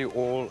just tell you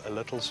all a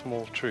little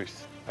small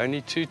truth.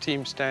 Only 2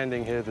 teams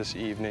standing here this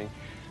evening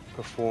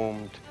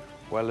performed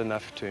well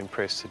enough to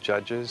impress the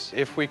judges.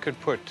 If we could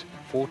put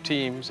 4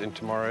 teams in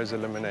tomorrow's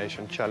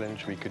elimination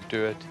challenge, we could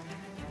do it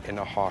in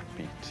a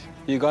heartbeat.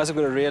 You guys have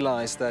got to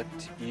realize that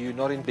you're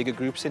not in bigger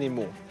groups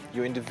anymore.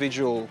 You're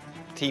individual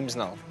teams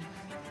now,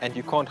 and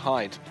you can't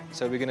hide.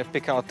 So we're going to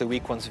pick out the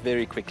weak ones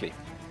very quickly.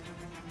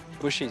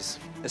 Bushies,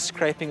 a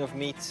scraping of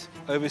meat,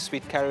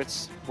 oversweet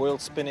carrots,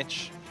 boiled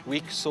spinach,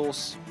 weak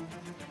sauce.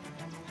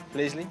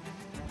 Leslie,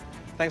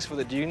 thanks for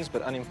the dunes,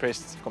 but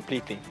unimpressed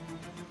completely.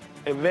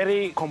 A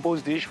very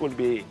composed dish will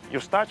be your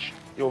starch,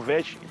 your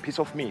veg, a piece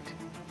of meat,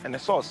 and a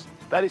sauce.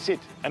 That is it.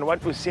 And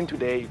what we've seen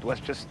today, it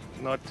was just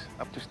not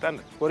up to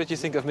standard. What did you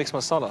think of mixed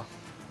masala?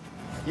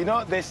 You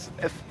know, there's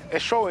a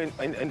show in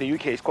the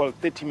UK, it's called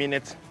 30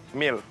 Minute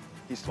Meal.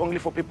 It's only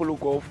for people who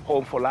go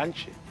home for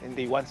lunch and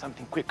they want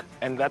something quick.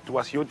 And that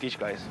was your dish,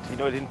 guys. You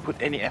know, didn't put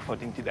any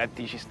effort into that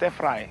dish. It's stir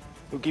fry.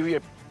 We'll give you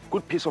a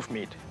good piece of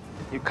meat.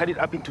 You cut it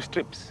up into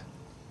strips.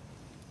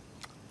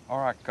 All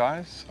right,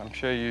 guys, I'm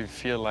sure you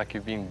feel like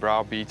you've been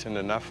browbeaten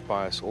enough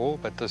by us all,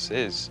 but this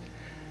is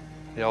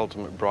the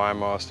ultimate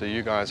Braaimaster.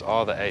 You guys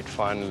are the 8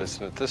 finalists,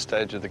 and at this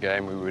stage of the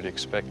game, we would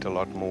expect a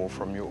lot more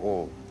from you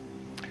all.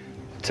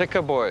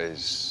 Ticker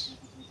boys,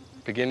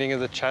 beginning of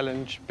the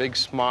challenge, big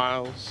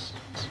smiles.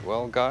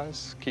 Well,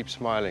 guys, keep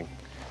smiling.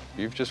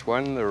 You've just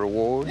won the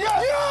reward.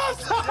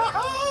 Yes!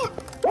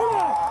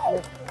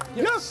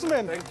 Yes,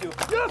 man! Thank you.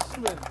 Yes,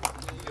 man!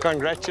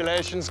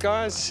 Congratulations,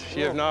 guys.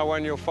 You have now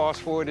won your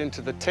fast forward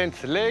into the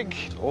 10th leg.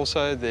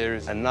 Also, there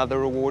is another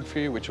reward for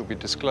you, which will be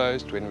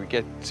disclosed when we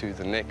get to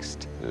the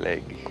next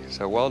leg.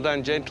 So well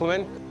done,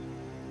 gentlemen.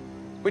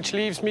 Which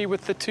leaves me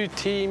with the 2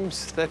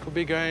 teams that will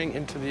be going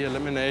into the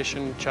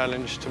elimination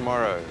challenge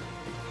tomorrow.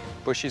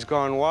 Bushy's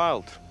Gone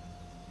Wild.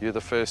 You're the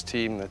first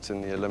team that's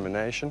in the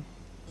elimination.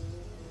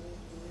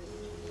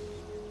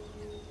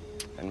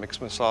 And Mix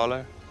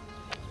Masala,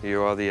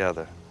 you are the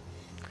other.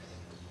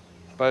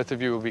 Both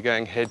of you will be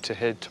going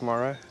head-to-head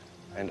tomorrow,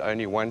 and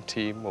only one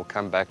team will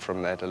come back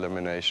from that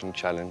elimination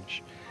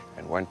challenge,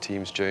 and one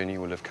team's journey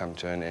will have come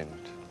to an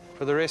end.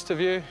 For the rest of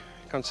you,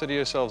 consider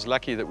yourselves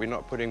lucky that we're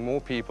not putting more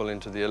people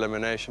into the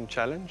elimination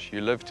challenge.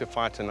 You live to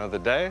fight another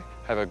day.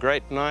 Have a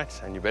great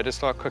night, and you better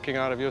start cooking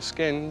out of your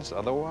skins,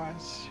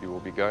 otherwise you will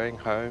be going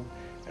home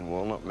and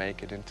will not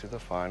make it into the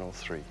final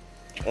 3.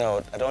 No,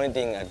 the only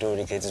thing I do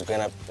regret is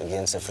going up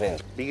against a friend.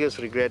 Biggest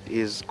regret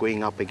is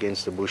going up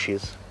against the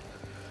Bushies.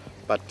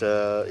 But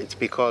it's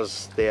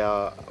because they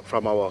are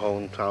from our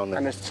hometown.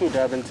 And it's 2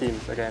 Durban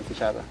teams against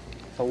each other.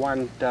 So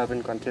 1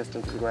 Durban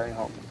contestant is going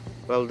home.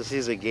 Well, this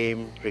is a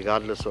game,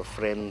 regardless of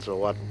friends or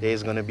what.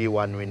 There's going to be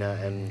one winner,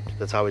 and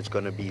that's how it's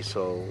going to be.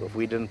 So if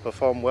we didn't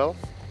perform well,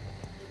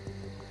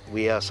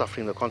 we are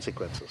suffering the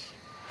consequences.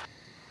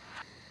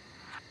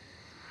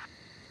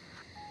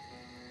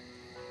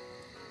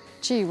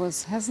 Gee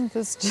whiz, hasn't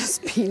this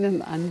just been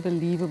an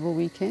unbelievable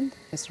weekend?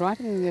 It's right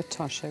in the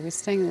Etosha. We're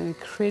staying in an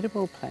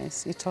incredible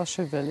place,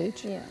 Etosha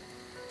Village. Yeah.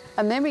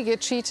 And then we get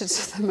treated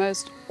to the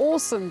most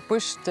awesome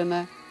bush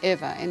dinner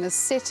ever in a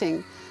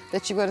setting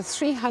that you've got a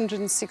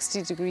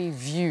 360-degree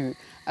view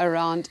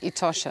around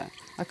Etosha.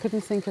 I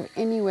couldn't think of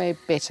any way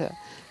better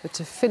but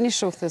to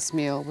finish off this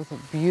meal with a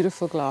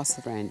beautiful glass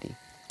of brandy.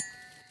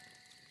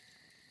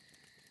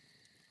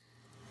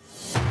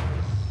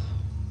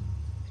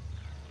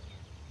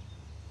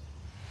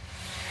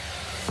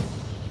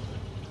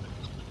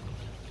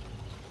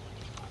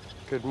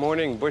 Good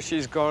morning,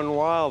 Bushy's Gone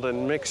Wild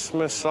and Mix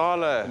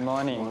Masala. Good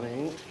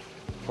morning.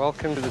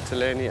 Welcome to the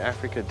Taleni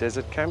Africa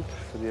Desert Camp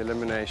for the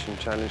Elimination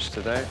Challenge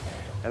today.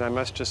 And I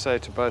must just say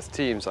to both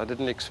teams, I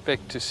didn't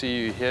expect to see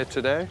you here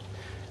today.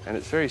 And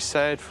it's very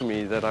sad for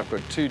me that I've got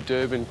 2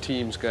 Durban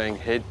teams going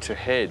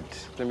head-to-head.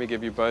 Let me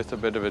give you both a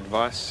bit of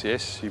advice.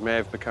 Yes, you may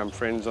have become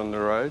friends on the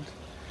road,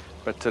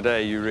 but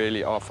today you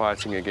really are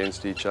fighting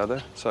against each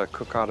other. So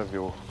cook out of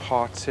your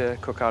hearts here,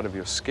 cook out of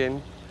your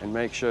skin, and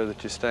make sure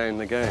that you stay in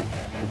the game.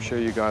 I'm sure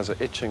you guys are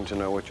itching to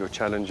know what your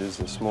challenge is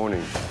this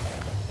morning.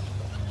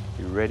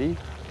 You ready?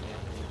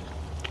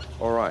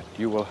 All right,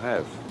 you will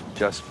have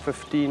just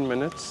 15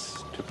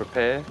 minutes to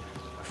prepare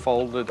a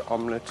folded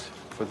omelette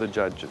for the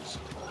judges.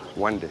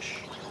 1 dish.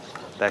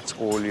 That's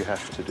all you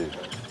have to do.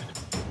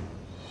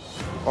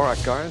 All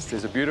right, guys,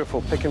 there's a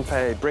beautiful Pick n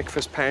Pay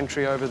breakfast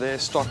pantry over there,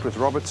 stocked with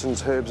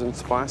Robertson's herbs and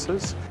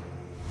spices.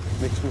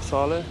 Mix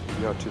Masala,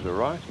 you are to the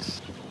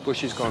right.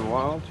 Bushy's Gone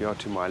Wild, you are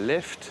to my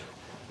left.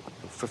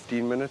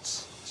 15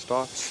 minutes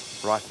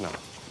starts right now.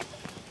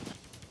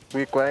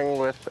 We're going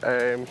with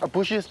a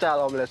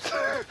Bushy-style omelette,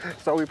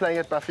 so we're playing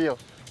it by feel.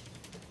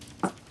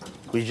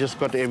 We just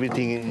got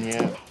everything in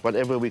here,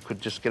 whatever we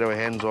could just get our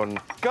hands on.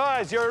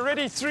 Guys, you're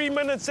already 3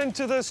 minutes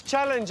into this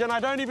challenge and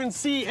I don't even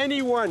see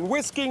anyone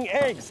whisking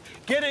eggs,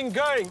 getting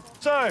going.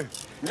 So,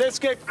 let's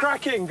get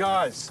cracking,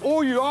 guys.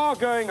 Or you are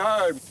going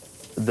home.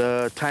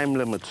 The time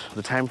limit,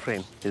 the time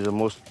frame is the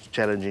most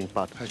challenging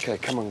part. Okay,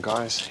 come on,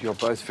 guys. You're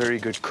both very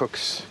good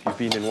cooks. You've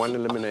been in one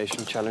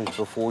elimination challenge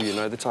before. You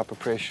know the type of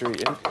pressure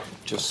you're in.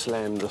 Just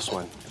slam this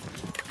one.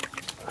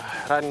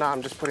 Right now,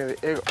 I'm just putting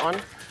the egg on.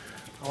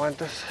 I want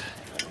this.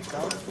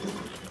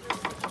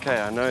 Okay,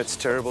 I know it's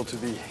terrible to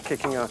be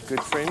kicking out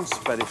good friends,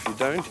 but if you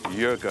don't,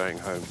 you're going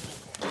home.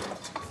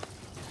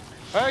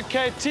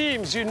 Okay,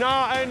 teams, you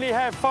now only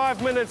have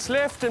 5 minutes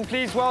left, and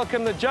please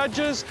welcome the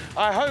judges.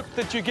 I hope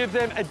that you give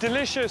them a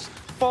delicious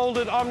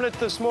folded omelette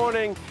this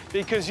morning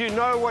because you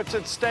know what's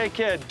at stake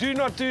here. Do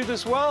not do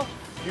this well,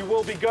 you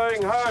will be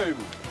going home.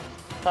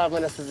 5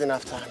 minutes is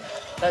enough time.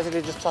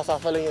 Basically, just toss our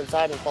filling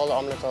inside and fold the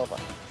omelette over.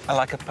 I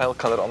like a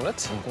pale-coloured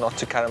omelette, not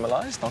too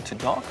caramelised, not too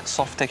dark,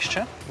 soft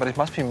texture, but it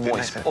must be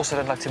moist. Also,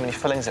 don't like too many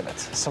fillings in it.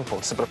 Simple,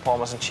 just a bit of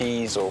Parmesan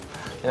cheese or,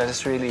 you know,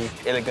 just really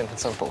elegant and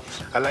simple.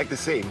 I like the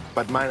same,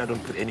 but mine I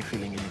don't put any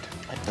filling in it.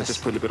 I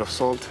just put a little bit of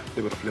salt, a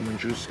little bit of lemon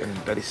juice, and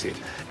that is it.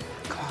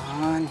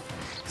 Come on.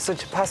 So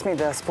pass me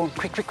the spoon.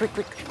 Quick, quick, quick,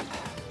 quick.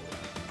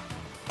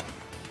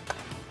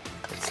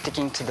 It's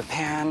sticking to the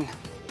pan.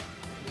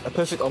 A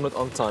perfect omelette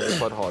on time is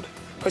quite hard.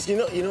 Because you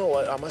know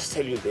what, I must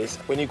tell you this.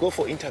 When you go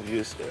for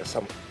interviews,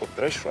 some of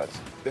the restaurants,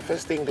 the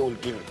first thing they will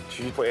give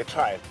to you for a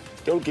trial,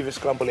 they'll give you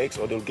scrambled eggs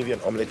or they'll give you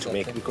an omelette to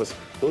make because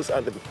those are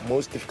the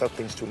most difficult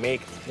things to make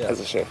as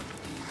a chef.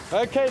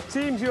 Okay,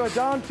 teams, you are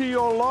down to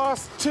your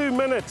last 2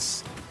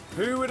 minutes.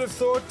 Who would have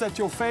thought that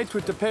your fate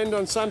would depend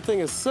on something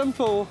as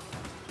simple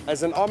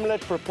as an omelette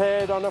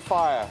prepared on a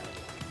fire?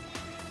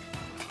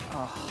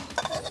 Oh,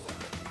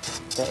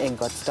 the egg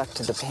got stuck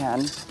to the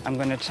pan. I'm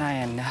gonna try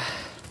and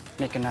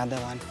make another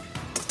one.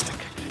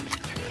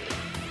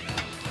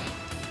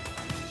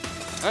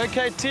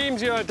 Okay,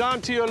 teams, you are down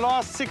to your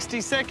last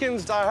 60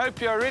 seconds. I hope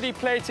you're already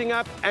plating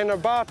up and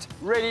about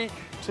ready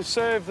to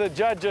serve the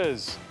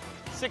judges.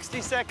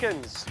 60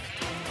 seconds.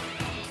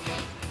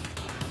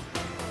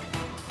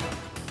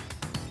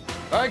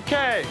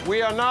 Okay,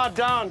 we are now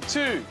down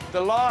to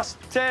the last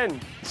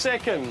 10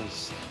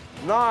 seconds.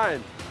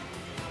 9,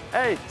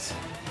 8,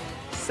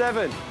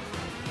 7,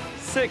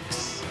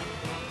 6,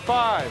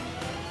 5,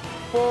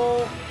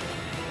 4,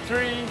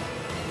 3,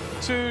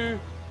 2,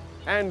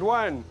 and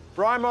 1.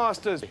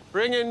 Braimasters,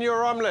 bring in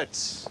your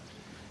omelettes.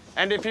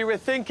 And if you were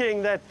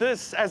thinking that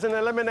this as an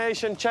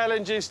elimination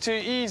challenge is too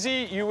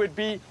easy, you would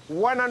be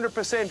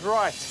 100%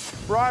 right.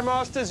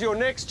 Braimasters, your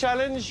next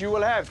challenge, you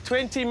will have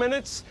 20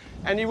 minutes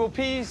and you will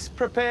please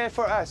prepare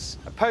for us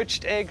a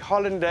poached egg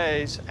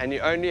hollandaise, and you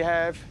only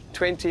have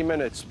 20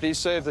 minutes. Please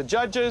serve the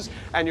judges,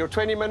 and your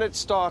 20 minutes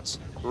starts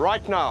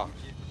right now.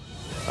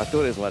 I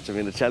thought as much. I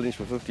mean, the challenge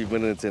for 50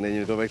 minutes and then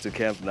you go back to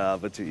camp now, a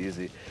bit too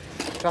easy.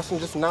 Justin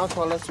just now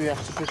told us we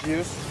have to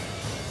produce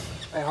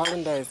a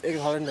hollandaise, egg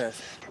hollandaise.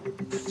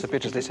 So,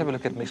 Petrus, let's have a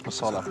look at mixed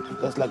masala.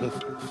 That's like a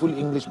full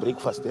English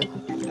breakfast, yeah?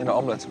 In an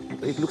omelette.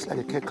 It looks like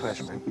a cake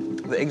crash, man.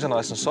 The eggs are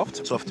nice and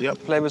soft. Soft, yeah.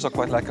 Flavors are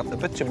quite like a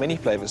bit too many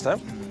flavors, though.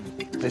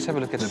 Let's have a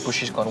look at the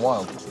bushies gone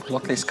wild. A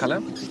lot less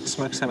colour,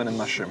 smoked salmon and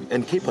mushroom.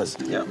 And capers.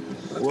 Yeah.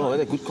 Wow, what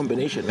a good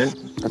combination, man.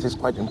 That is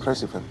quite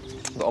impressive, man.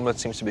 The omelette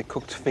seems to be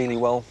cooked fairly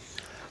well.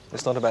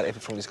 It's not a bad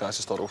effort from these guys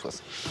to start off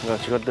with.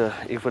 Right, you got the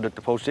effort at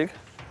the poached egg?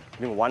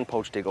 I mean, one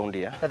poached egg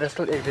only, yeah? There's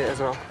still egg there as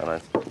well. All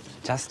right.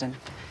 Justin,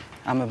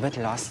 I'm a bit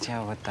lost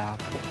here with the...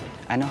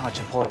 I know how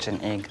to poach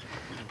an egg,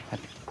 but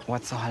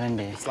what's a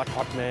hollandaise? It's like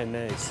hot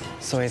mayonnaise.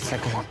 So it's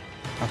like a...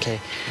 Okay,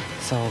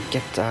 so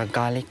get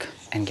garlic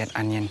and get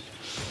onion.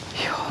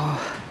 Yo,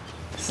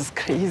 this is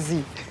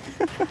crazy.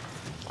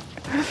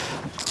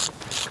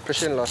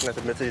 Christian last night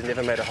admitted he's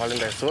never made a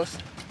hollandaise sauce,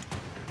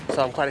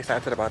 so I'm quite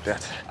excited about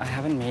that. I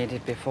haven't made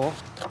it before,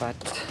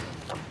 but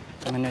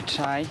I'm gonna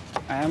try.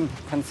 I am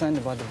concerned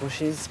about the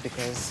bushies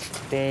because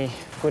they're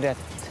good at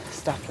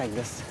stuff like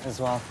this as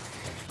well.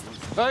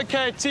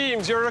 Okay,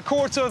 teams, you're a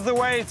quarter of the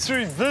way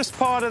through this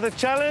part of the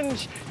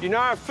challenge. You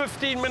now have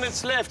 15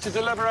 minutes left to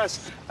deliver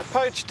us a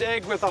poached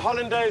egg with a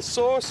hollandaise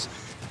sauce.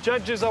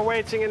 Judges are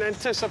waiting in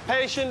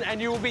anticipation, and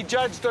you will be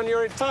judged on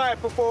your entire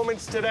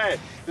performance today.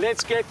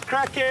 Let's get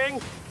cracking.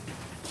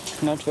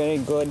 Not very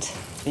good,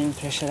 being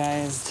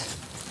pressurized,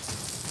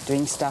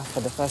 doing stuff for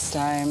the first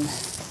time.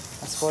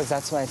 I suppose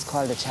that's why it's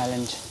called a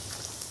challenge.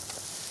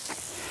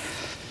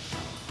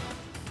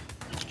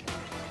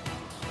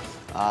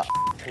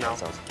 No.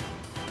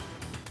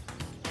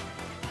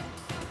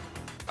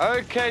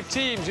 Okay,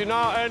 teams, you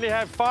now only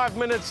have 5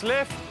 minutes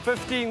left,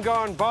 15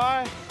 gone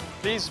by.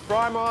 Please,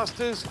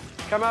 Braimasters,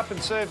 come up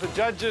and serve the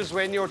judges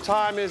when your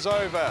time is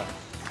over.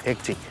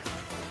 Hectic.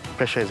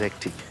 Pressure is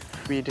hectic.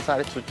 We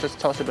decided to just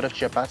toss a bit of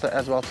ciabatta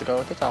as well to go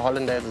with it. Our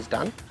hollandaise is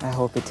done. I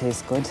hope it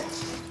tastes good,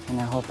 and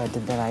I hope I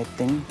did the right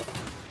thing.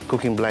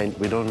 Cooking blind,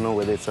 we don't know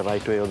whether it's the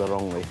right way or the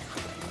wrong way.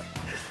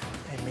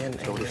 Amen.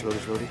 Slowly, slowly,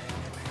 slowly.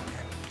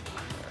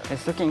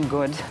 It's looking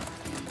good.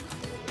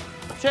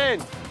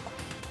 10,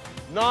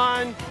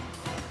 9,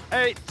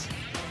 8,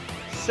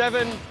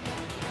 7,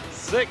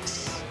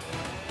 6,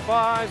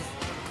 5,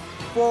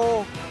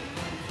 4,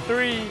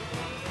 3,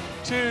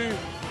 2,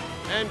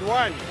 and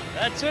 1.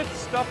 That's it.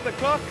 Stop the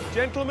clock.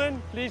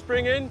 Gentlemen, please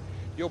bring in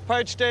your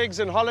poached eggs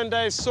and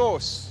hollandaise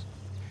sauce.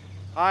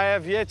 I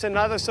have yet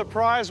another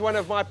surprise, one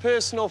of my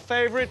personal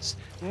favorites.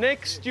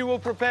 Next, you will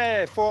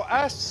prepare for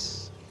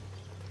us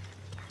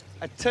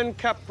a tin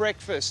cup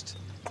breakfast.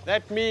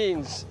 That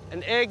means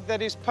an egg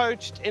that is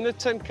poached in a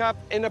tin cup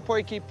in a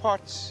potjie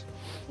pot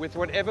with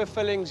whatever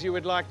fillings you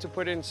would like to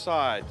put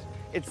inside.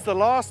 It's the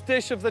last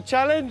dish of the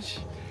challenge,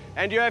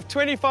 and you have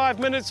 25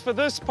 minutes for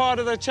this part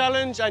of the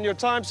challenge, and your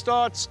time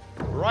starts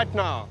right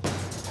now.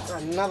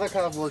 Another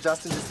curveball,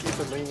 Justin just keeps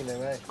on bringing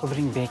them, eh? Go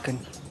bring bacon.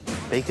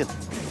 Bacon.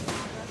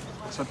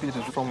 So,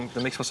 Peter, from the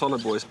Mixed Masala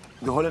boys.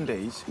 The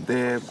hollandaise,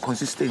 the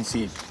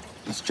consistency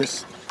is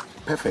just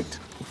perfect,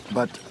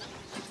 but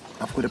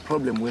I've got a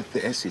problem with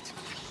the acid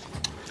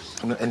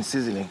and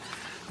seasoning.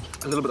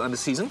 A little bit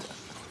under-seasoned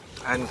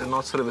and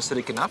not sort of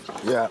acidic enough.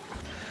 Yeah.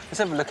 Let's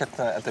have a look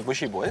at the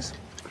bushy boys.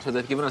 So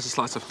they've given us a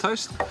slice of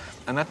toast,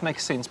 and that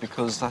makes sense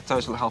because that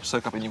toast will help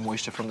soak up any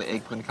moisture from the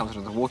egg when it comes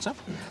into the water.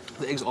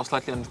 The eggs are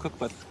slightly undercooked,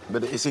 but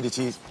the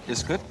acidity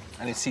is good,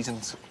 and it's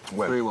seasoned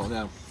very well.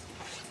 Yeah,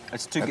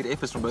 it's two good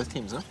efforts from both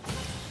teams, huh?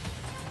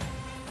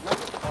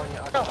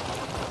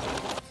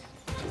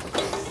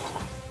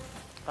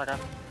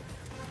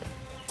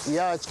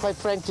 Yeah, it's quite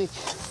frantic.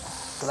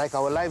 Like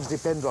our lives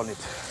depend on it.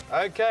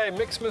 Okay,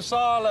 mixed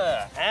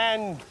masala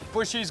and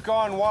bushies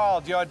gone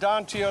wild. You're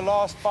down to your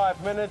last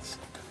 5 minutes.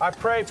 I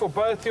pray for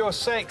both your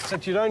sakes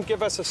that you don't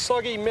give us a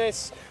soggy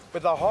mess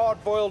with a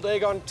hard-boiled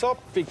egg on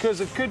top, because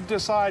it could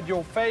decide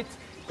your fate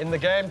in the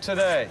game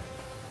today.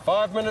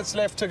 5 minutes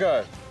left to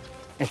go.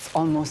 It's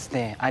almost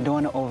there. I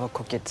don't want to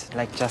overcook it,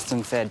 like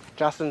Justin said.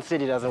 Justin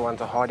said he doesn't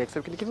want a hard egg,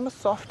 so can you give him a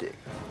soft egg?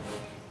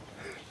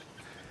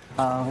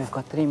 We've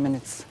got 3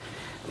 minutes.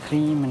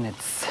 3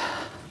 minutes.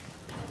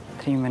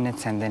 3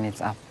 minutes and then it's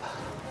up.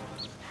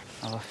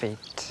 Our fate.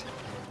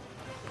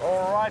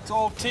 All right,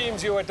 all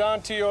teams, you are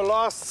down to your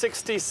last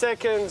 60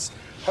 seconds.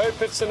 Hope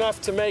it's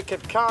enough to make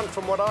it count.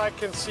 From what I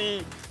can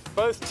see,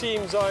 both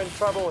teams are in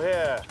trouble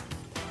here.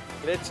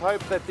 Let's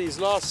hope that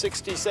these last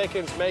 60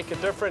 seconds make a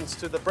difference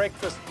to the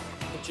breakfast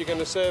that you're going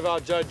to serve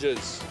our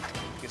judges.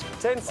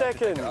 10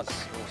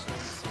 seconds.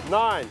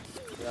 9,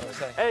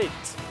 8,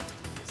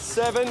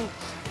 7,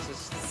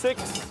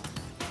 6,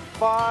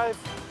 5,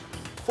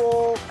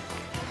 4,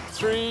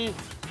 3,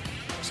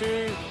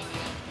 2,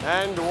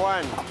 and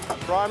 1.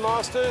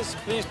 Braimasters,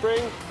 please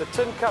bring the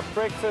tin cup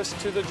breakfast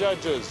to the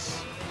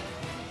judges.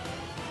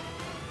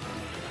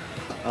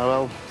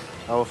 Well,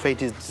 our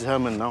fate is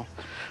determined now.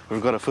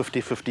 We've got a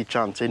 50-50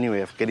 chance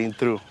anyway of getting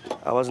through.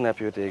 I wasn't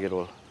happy with the egg at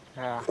all.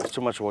 Yeah. There's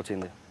too much water in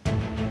there.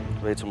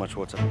 Way too much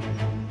water.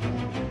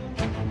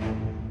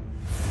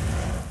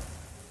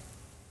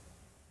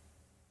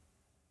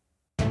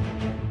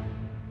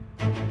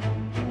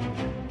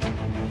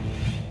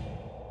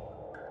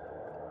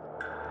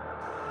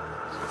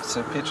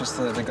 So Petrus,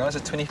 the guys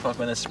had 25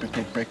 minutes to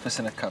prepare breakfast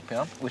in a cup,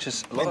 yeah? Which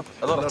is a lot of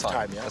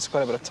time. Yeah. That's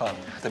quite a bit of time.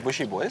 The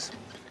bushy boys,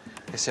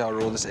 you see how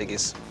raw this egg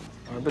is.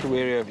 I'm a bit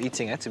wary of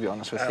eating it, to be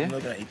honest with you. I'm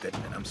not going to eat that,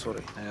 man. I'm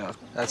sorry. Yeah,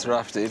 that's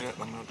rough, dude. Yeah,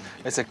 I'm not.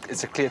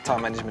 It's a clear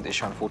time management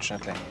issue,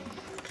 unfortunately.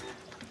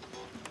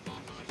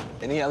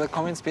 Any other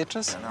comments,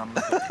 Petrus? No, I'm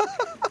not.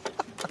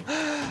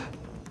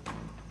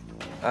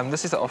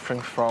 This is the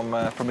offering from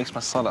Mixed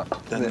Masala.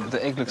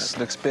 The egg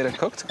looks better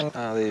cooked.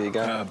 There you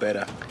go.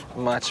 Better.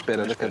 Much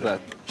better. Look at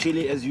that.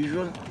 Chili as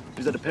usual.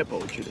 Is that a pepper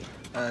or chili?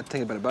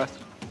 Take a bit of both.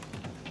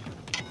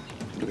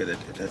 Look at that.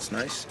 That's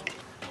nice.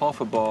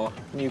 Half a bar,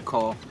 new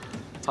car,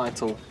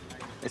 title.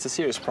 It's a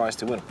serious prize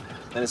to win,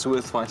 and it's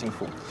worth fighting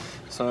for.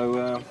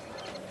 So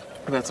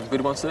we've had some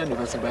good ones today, and we've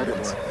had some bad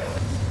ones.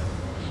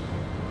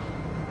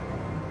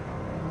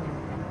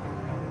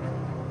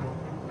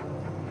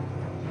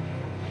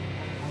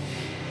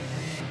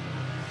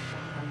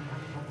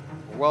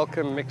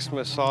 Welcome Mixed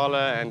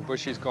Masala and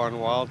Bushy's Gone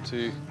Wild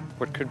to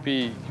what could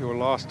be your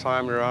last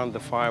time around the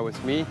fire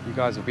with me. You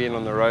guys have been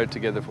on the road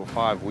together for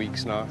 5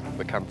 weeks now,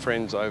 become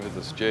friends over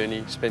this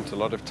journey, spent a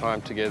lot of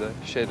time together,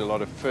 shared a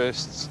lot of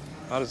firsts.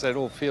 How does that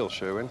all feel,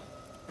 Sherwin?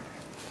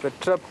 The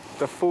trip,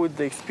 the food,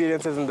 the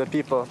experiences and the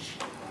people.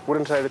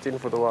 Wouldn't trade it in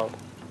for the world.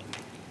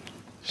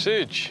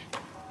 Suj,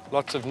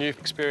 lots of new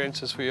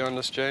experiences for you on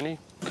this journey?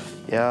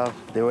 Yeah,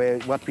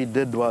 what we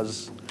did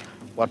was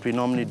what we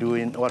normally do,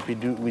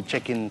 we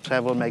check in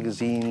travel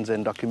magazines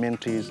and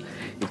documentaries.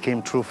 It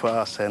came true for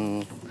us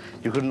and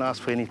you couldn't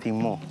ask for anything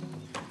more.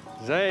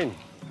 Zane,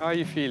 how are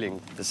you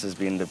feeling? This has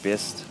been the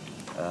best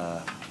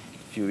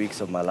few weeks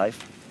of my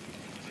life.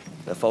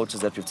 The photos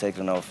that we've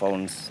taken on our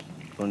phones,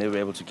 we're never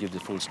able to give the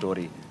full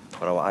story,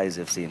 but our eyes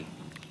have seen.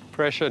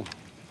 Pressure.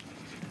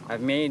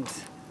 I've made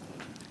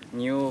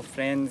new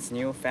friends,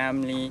 new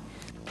family.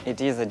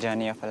 It is a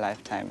journey of a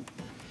lifetime.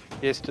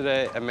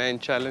 Yesterday, a main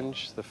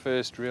challenge, the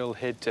first real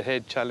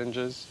head-to-head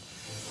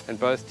challenges, and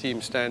both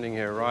teams standing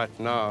here right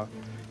now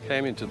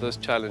came into this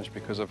challenge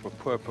because of a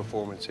poor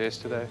performance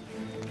yesterday.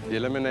 The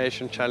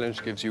elimination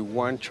challenge gives you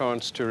one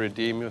chance to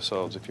redeem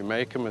yourselves. If you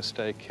make a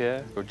mistake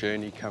here, your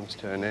journey comes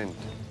to an end.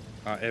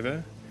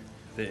 However,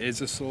 there is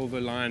a silver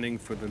lining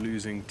for the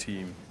losing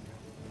team.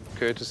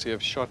 Courtesy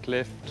of Shot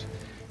Left,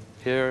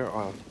 here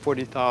are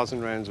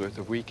 40,000 rands worth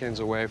of weekends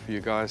away for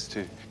you guys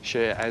to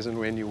share as and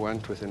when you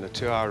want within a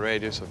 2-hour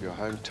radius of your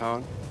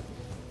hometown.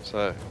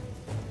 So,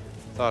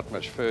 without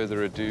much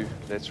further ado,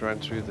 let's run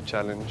through the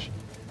challenge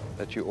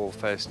that you all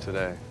face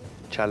today,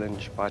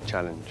 challenge by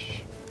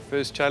challenge.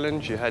 First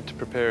challenge, you had to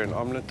prepare an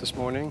omelette this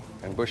morning,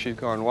 and Bushy's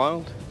Gone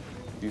Wild,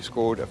 you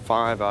scored a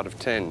 5 out of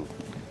 10.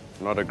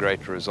 Not a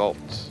great result.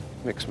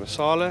 Mixed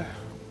Masala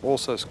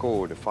also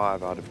scored a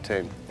 5 out of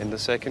 10. In the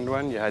second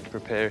one, you had to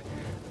prepare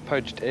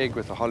poached egg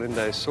with a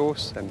hollandaise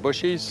sauce and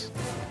Bushy's.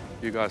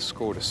 You guys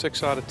scored a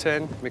 6 out of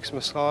 10. Mixed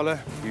Masala,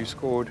 you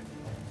scored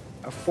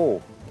a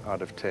 4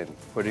 out of 10,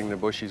 putting the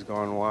Bushy's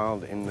Gone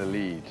Wild in the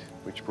lead,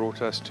 which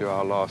brought us to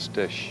our last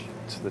dish.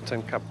 It's the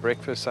tin cup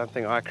breakfast,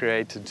 something I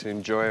created to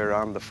enjoy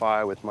around the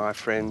fire with my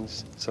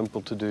friends.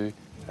 Simple to do.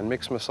 And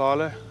Mixed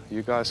Masala,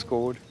 you guys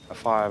scored a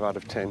 5 out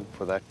of 10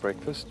 for that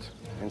breakfast.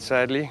 And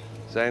sadly,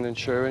 Zane and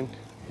Sherwin,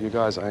 you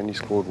guys only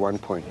scored 1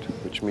 point,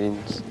 which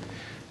means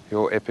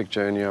your epic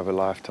journey of a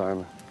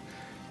lifetime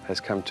has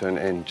come to an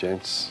end,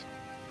 gents.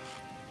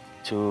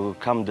 To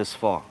come this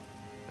far,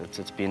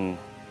 it's been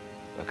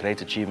a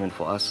great achievement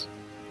for us.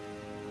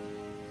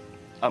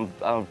 I'm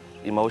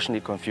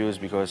emotionally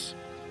confused because,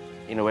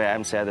 in a way,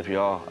 I'm sad that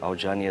our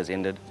journey has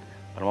ended,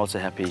 but I'm also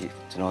happy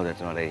to know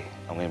that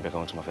I'm going back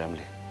home to my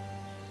family.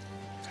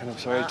 And I'm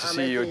sorry to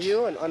see you.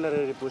 You an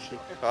honorary bushie.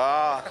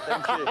 Ah,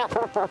 thank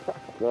you.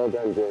 Well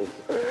done, James.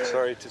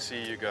 Sorry to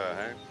see you go,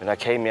 eh? When I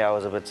came here, I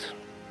was a bit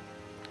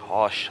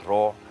harsh,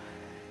 raw,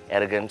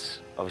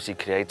 arrogant. Obviously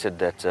created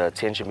that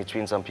tension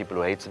between some people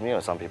who hated me,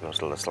 or some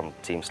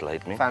teams still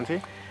hate me. Santi?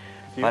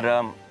 But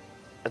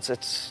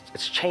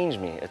it's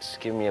changed me. It's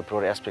given me a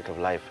broad aspect of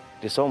life.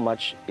 There's so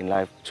much in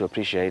life to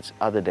appreciate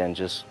other than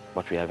just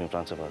what we have in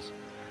front of us.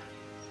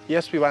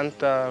 Yes, we wanted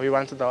the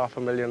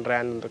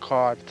R500,000, the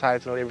car, the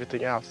title,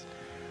 everything else.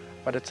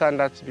 But it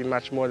turned out to be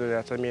much more than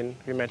that. I mean,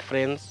 we met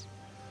friends,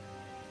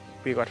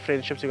 we got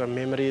friendships, we got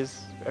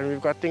memories, and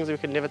we've got things we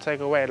could never take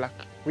away. Like,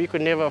 we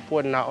could never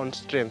afford in our own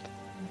strength.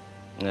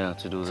 Yeah,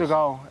 to do this. To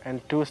go and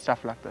do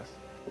stuff like this.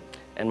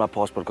 And my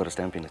passport got a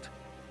stamp in it.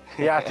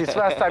 Yeah, it's his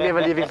first time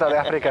ever leaving South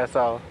Africa,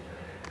 so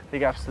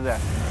big ups to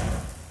that.